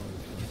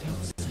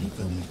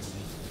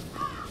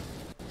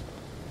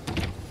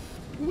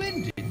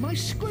 When did my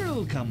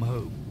squirrel come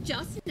home?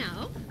 Just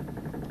now.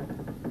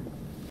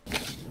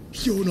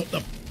 You're not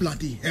the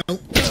bloody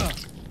help.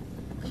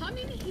 Come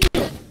in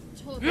here,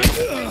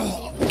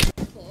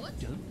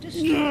 Don't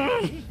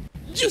disturb me.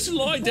 Just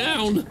lie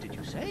down. Did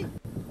you say?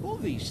 All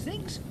these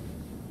things?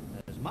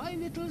 Has my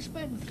little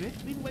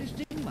spendthrift been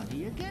wasting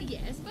money again?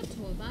 Yes, but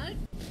Torvald,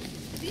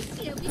 this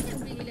year we can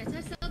really let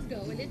ourselves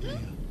go a little.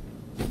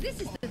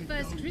 This is the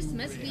first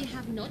Christmas we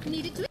have not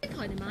needed to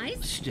economize.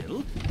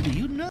 Still, do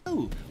you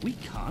know we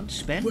can't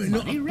spend We're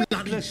not money a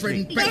bloody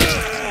recklessly? friend,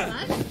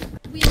 Yes,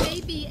 Torvald, we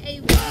may be a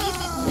wee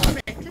bit more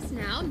reckless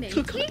now, maybe.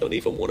 Look, I don't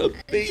even want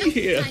to be Just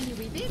here. a tiny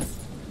wee bit.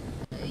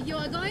 You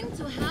are going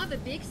to have a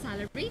big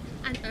salary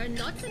and earn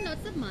lots and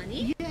lots of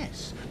money.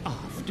 Yes,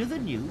 after the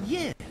new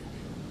year.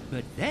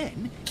 But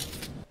then...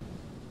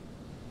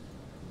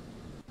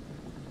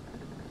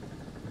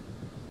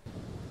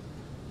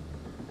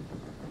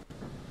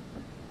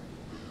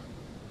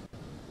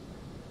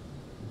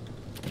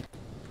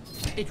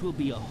 it will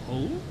be a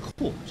whole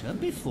quarter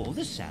before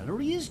the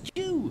salary is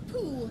due.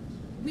 Pooh,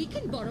 we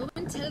can borrow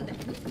until then.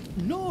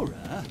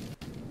 Nora,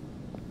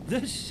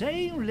 the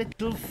same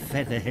little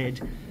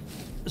featherhead.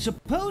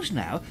 Suppose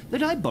now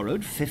that I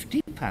borrowed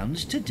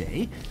 £50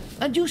 today,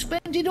 and you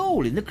spend it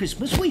all in the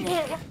Christmas week.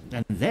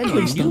 And then on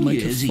Please don't New make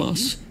a Year's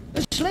fuss.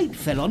 Eve, a slate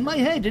fell on my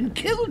head and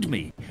killed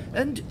me.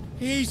 And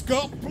He's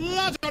got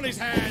blood on his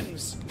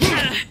hands.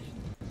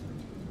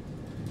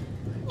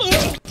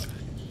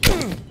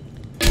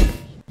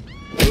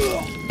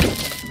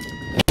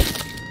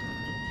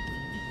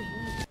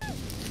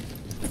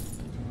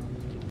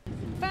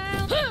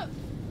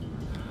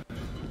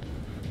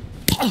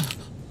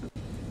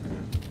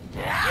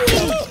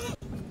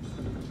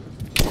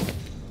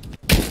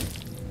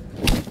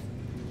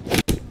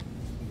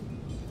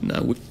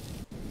 No, we...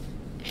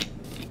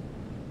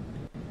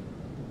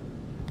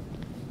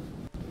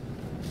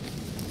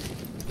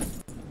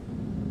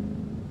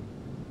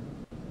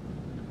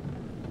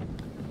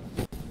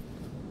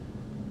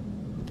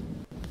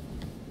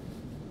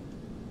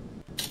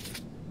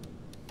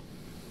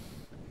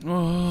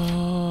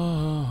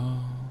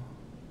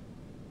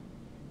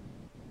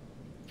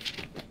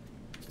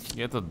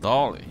 Get a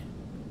dolly.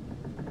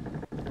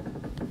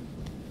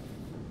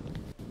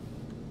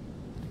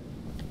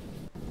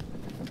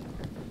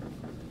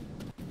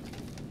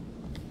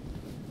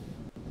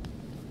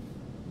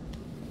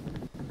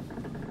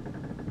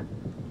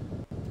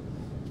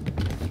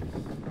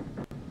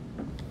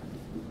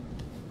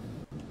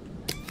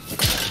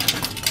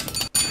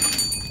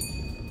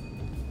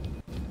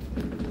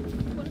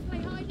 Want to play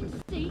hide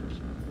and seek?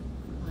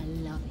 I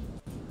love it.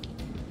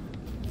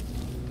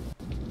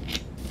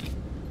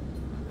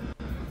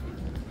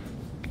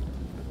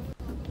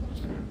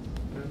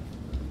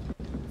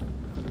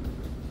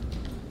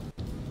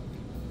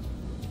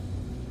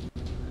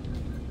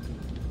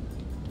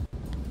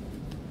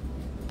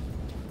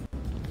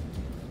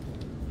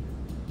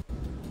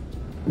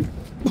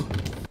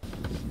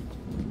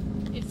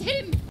 It's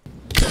him!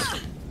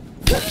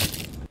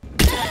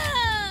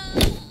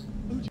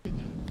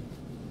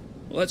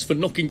 Well, that's for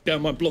knocking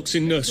down my blocks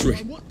in nursery.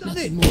 What done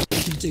Nothing it? more we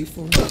can do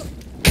for him.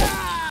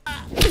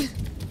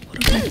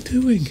 What are you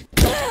doing?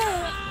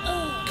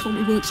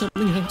 Can't we work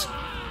something out?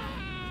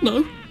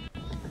 No?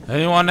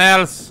 Anyone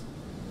else?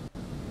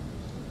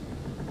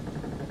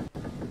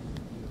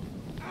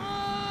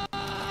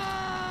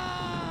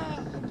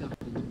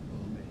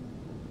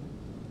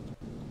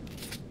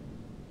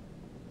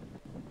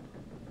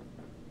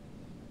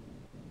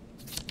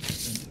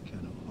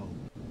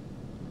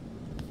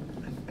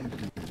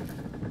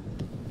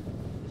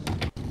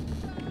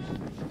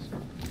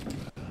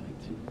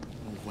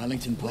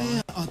 Wellington pie.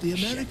 Where are the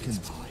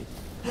Americans?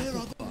 Where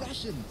are the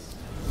Russians?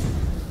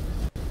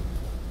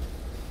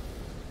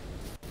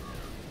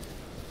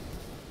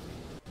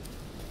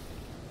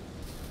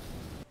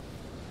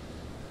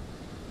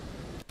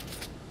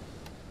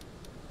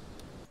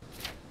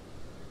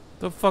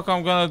 The fuck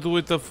I'm gonna do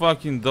with the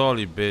fucking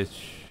dolly, bitch?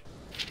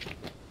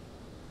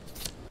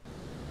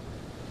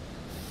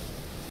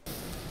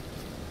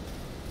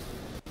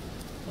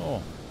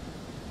 Oh.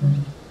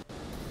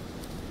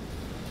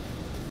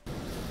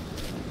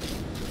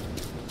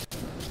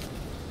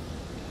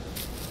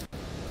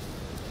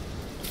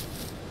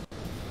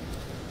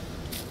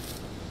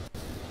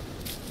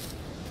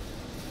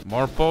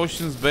 More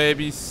potions,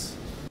 babies.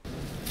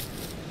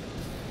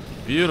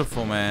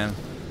 Beautiful, man.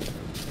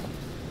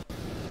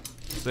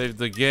 Save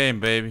the game,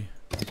 baby.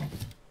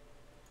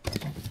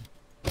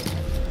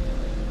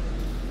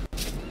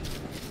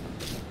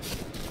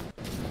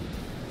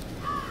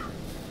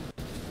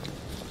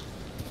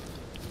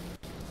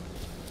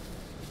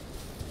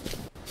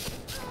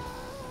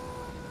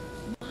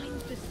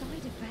 Mind the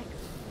side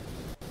effects.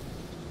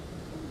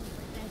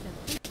 There's a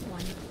big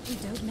one we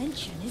don't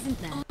mention,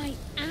 isn't there? I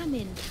am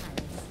in Paris.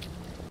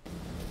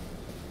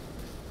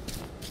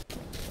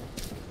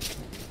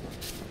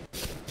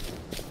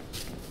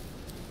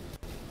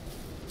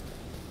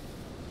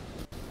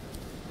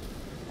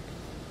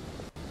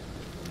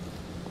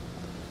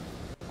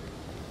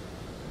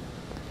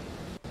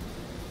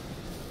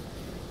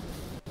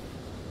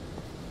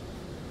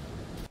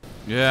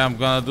 Yeah, I'm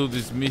gonna do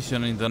this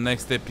mission in the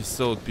next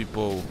episode,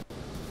 people.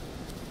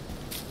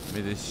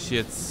 With the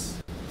shits.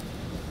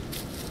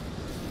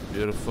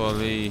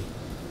 Beautifully.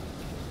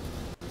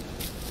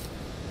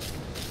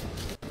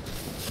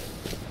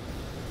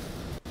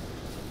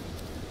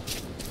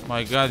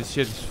 My god, this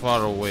shit is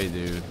far away,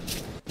 dude.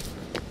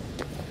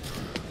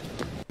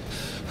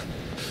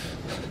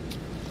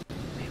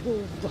 They're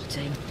all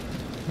rotting,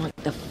 like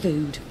the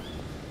food.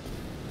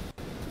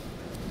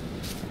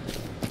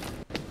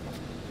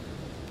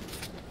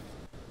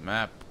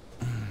 Map.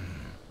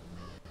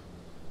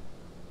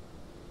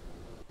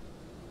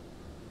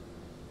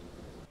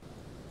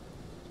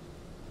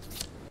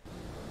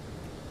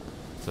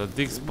 So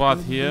dig spot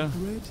here.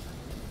 You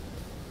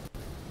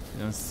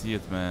don't see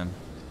it, man.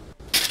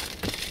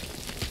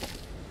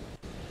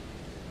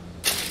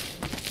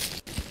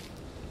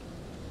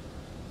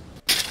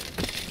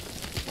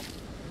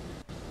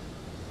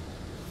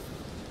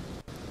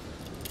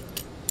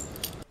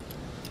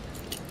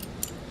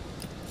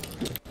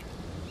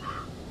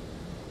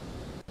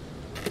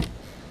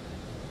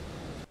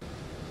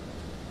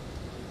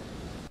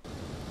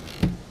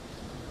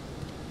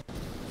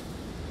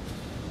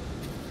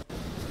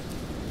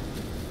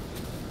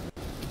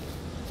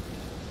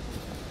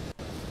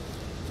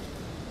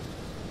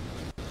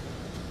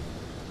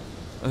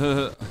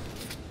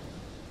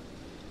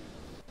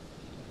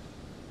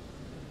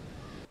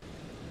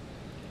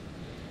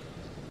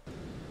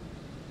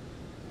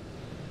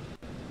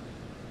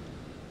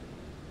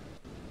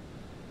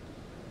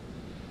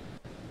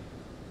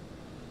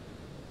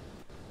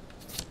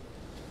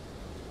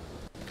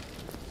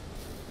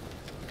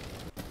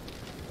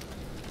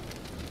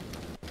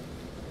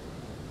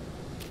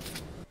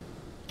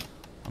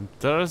 I'm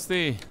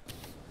thirsty.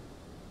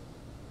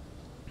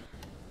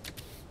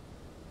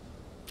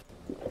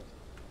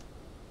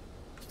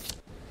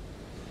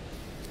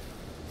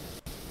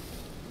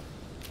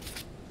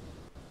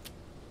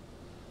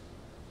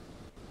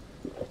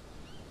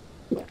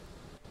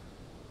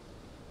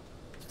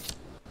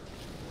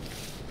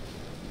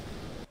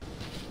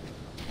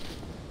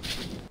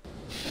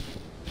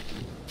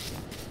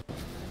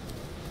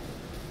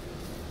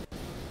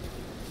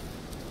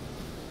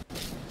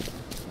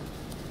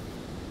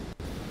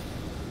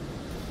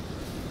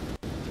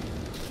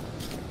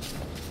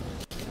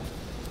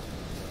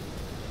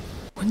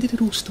 When did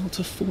it all start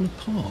to fall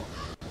apart?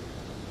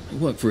 It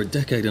worked for a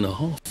decade and a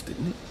half,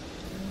 didn't it?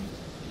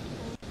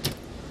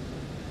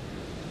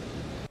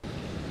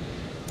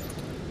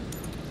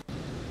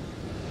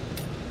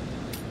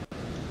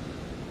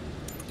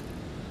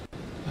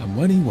 And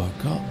when he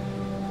woke up,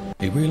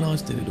 he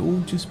realised it had all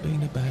just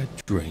been a bad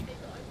dream.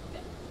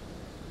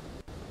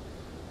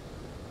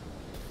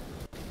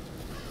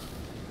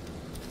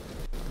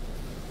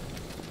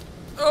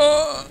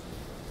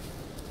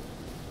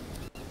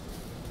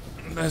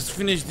 Let's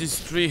finish this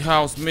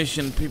treehouse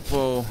mission,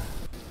 people.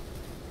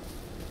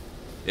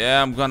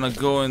 Yeah, I'm gonna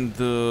go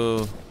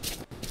and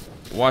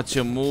watch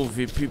a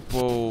movie,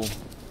 people.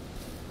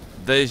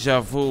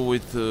 Deja Vu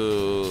with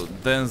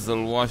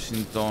Denzel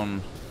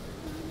Washington.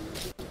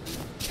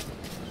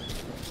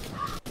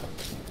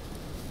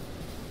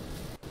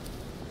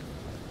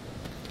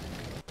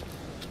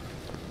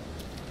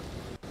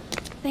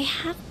 They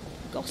have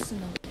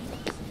gossamer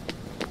wings.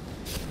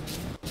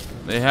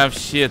 They have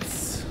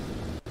shits.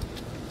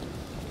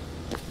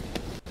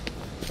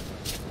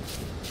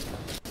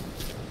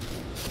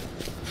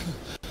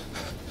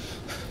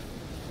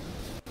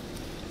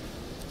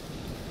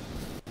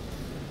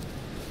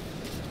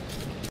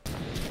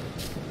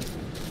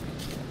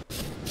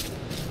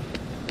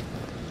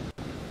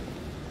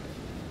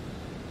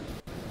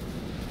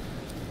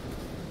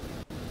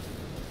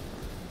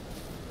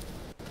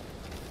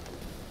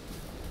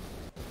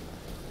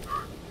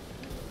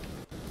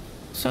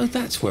 So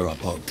that's where I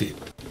parked it.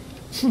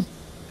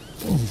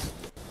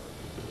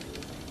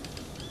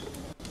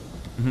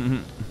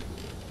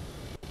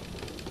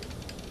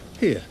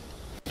 Here,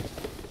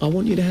 I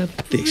want you to have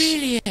this.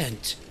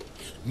 Brilliant!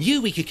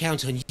 Knew we could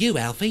count on you,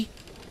 Alfie.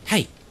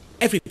 Hey,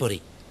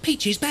 everybody,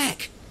 Peachy's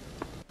back.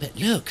 But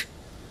look,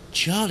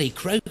 Charlie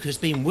Croker's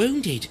been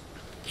wounded.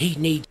 He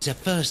needs a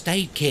first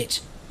aid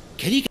kit.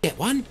 Can you get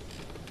one?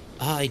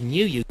 I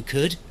knew you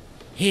could.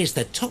 Here's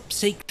the top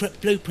secret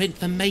blueprint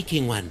for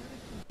making one.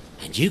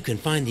 And you can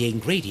find the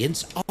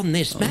ingredients on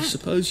this map. I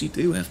suppose you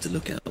do have to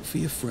look out for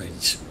your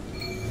friends.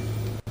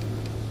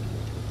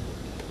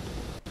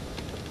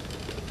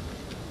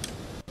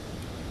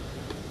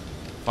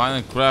 Find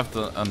and craft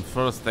and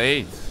first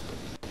aid.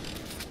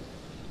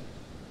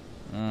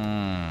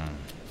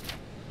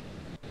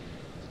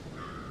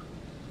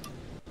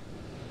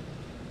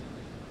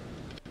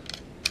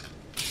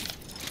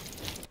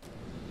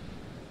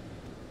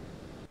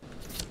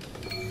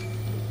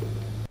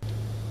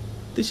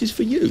 This is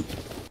for you.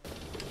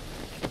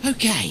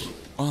 Okay.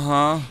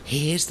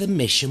 Here's the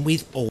mission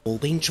we've all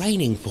been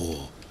training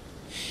for.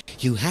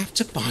 You have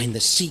to find the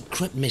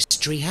secret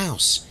mystery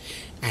house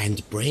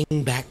and bring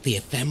back the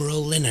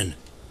ephemeral linen.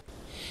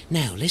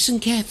 Now listen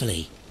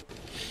carefully.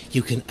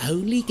 You can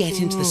only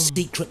get into the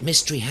secret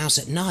mystery house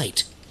at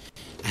night,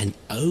 and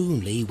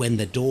only when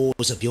the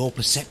doors of your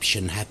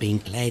perception have been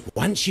played.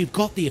 Once you've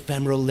got the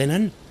ephemeral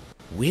linen,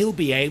 we'll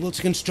be able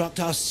to construct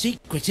our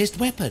secretest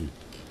weapon.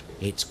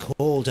 It's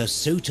called a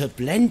suit of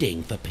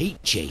blending for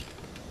Peachy.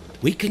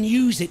 We can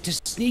use it to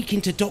sneak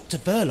into Dr.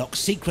 Verloc's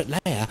secret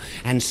lair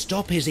and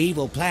stop his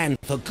evil plan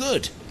for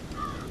good.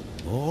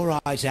 All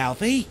right,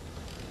 Alfie.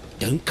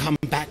 Don't come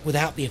back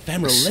without the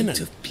ephemeral linen.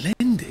 Suit of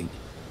blending?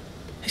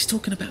 He's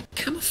talking about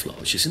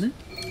camouflage, isn't it?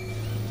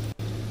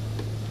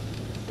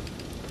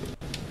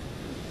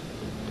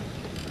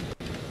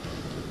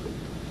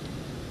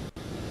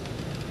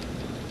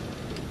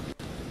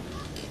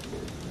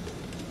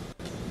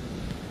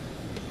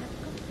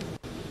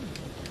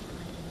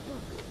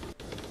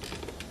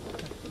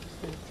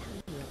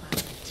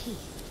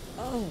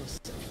 Oh,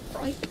 so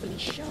frightfully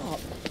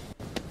sharp.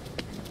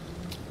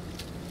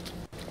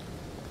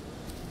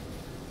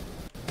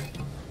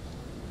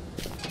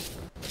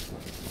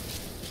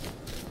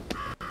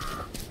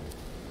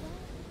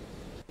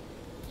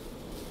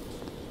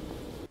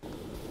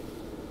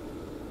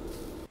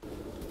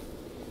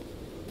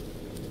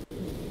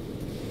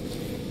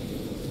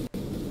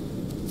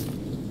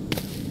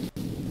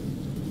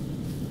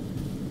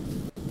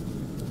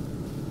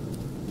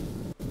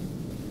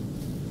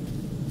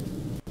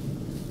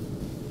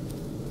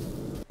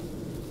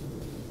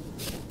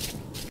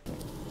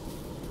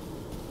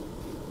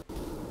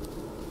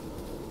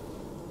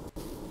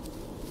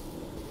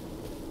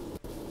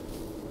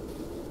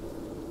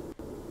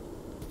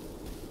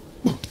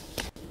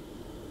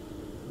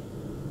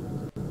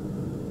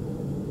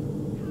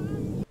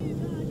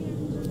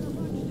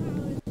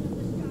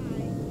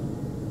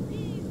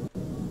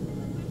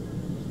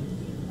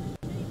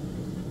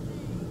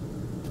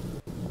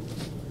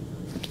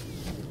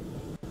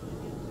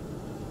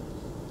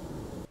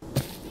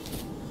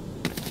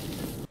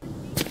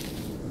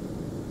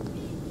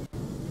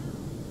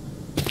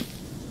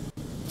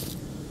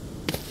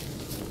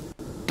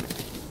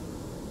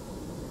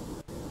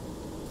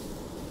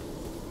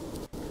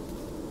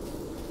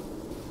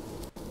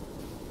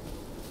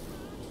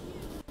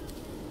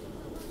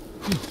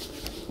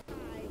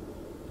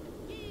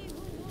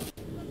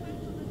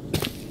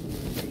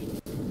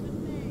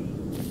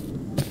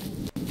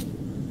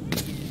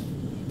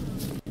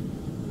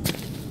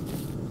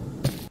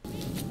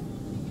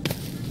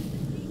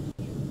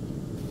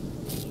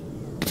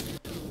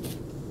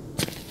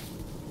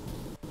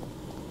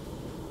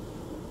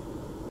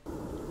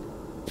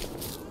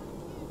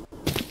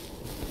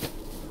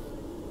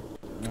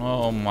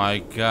 Oh my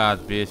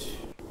god, bitch.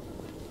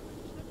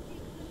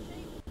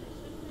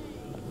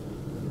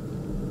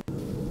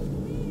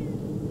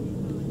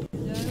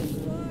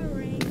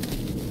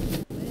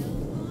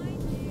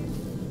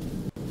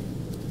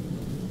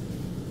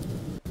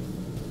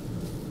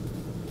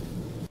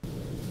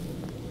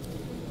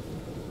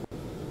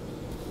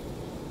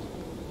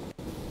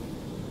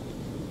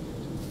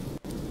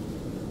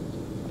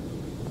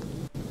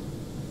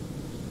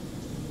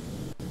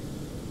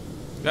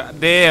 God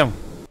damn.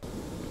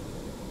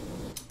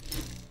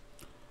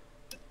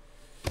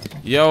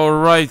 Yeah,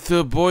 alright,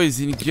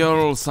 boys and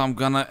girls, I'm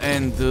gonna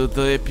end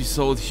the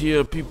episode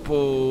here.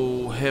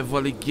 People,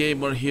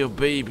 HeavilyGamer here,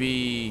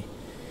 baby.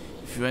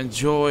 If you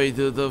enjoyed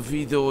the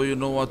video, you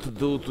know what to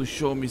do to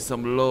show me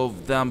some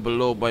love down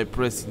below by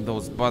pressing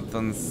those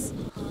buttons.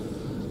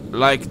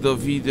 Like the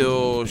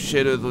video,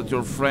 share it with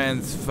your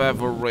friends,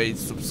 favorite,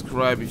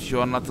 subscribe if you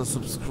are not a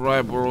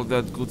subscriber, all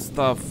that good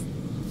stuff.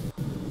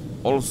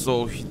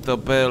 Also, hit the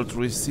bell to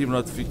receive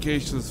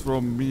notifications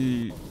from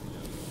me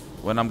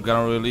when I'm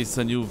gonna release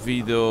a new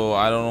video.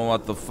 I don't know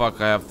what the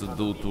fuck I have to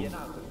do to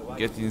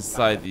get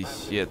inside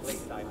this shit.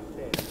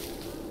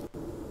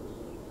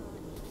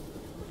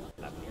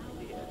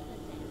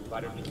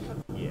 Why don't you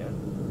come here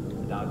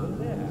and I'll go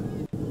there?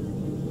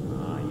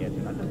 Ah, yes,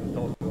 that doesn't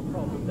solve your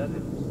problem, does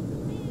it?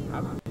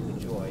 How can you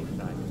enjoy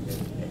Simon Says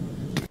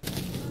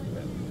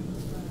Well,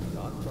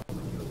 not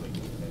promise you'll wait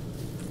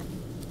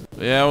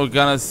then. Yeah, we're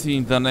gonna see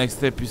in the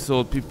next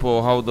episode,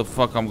 people, how the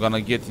fuck I'm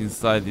gonna get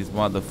inside this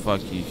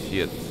motherfucking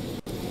shit.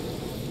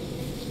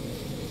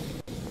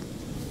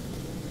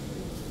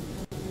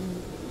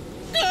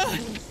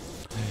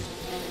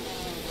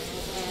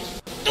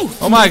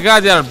 Oh my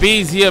god, there are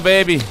bees here,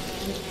 baby.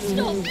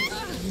 Stop.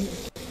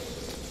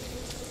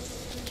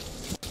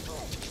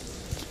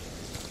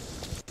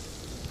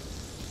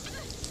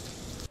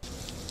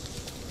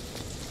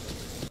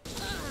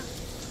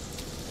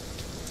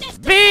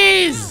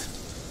 Bees!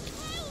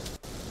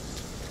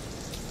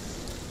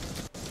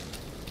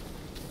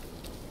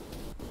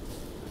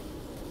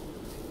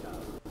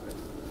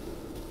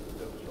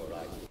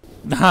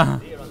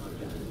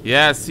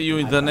 Yeah, see you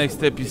in the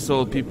next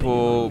episode,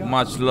 people.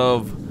 Much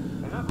love.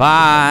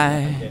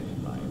 Bye.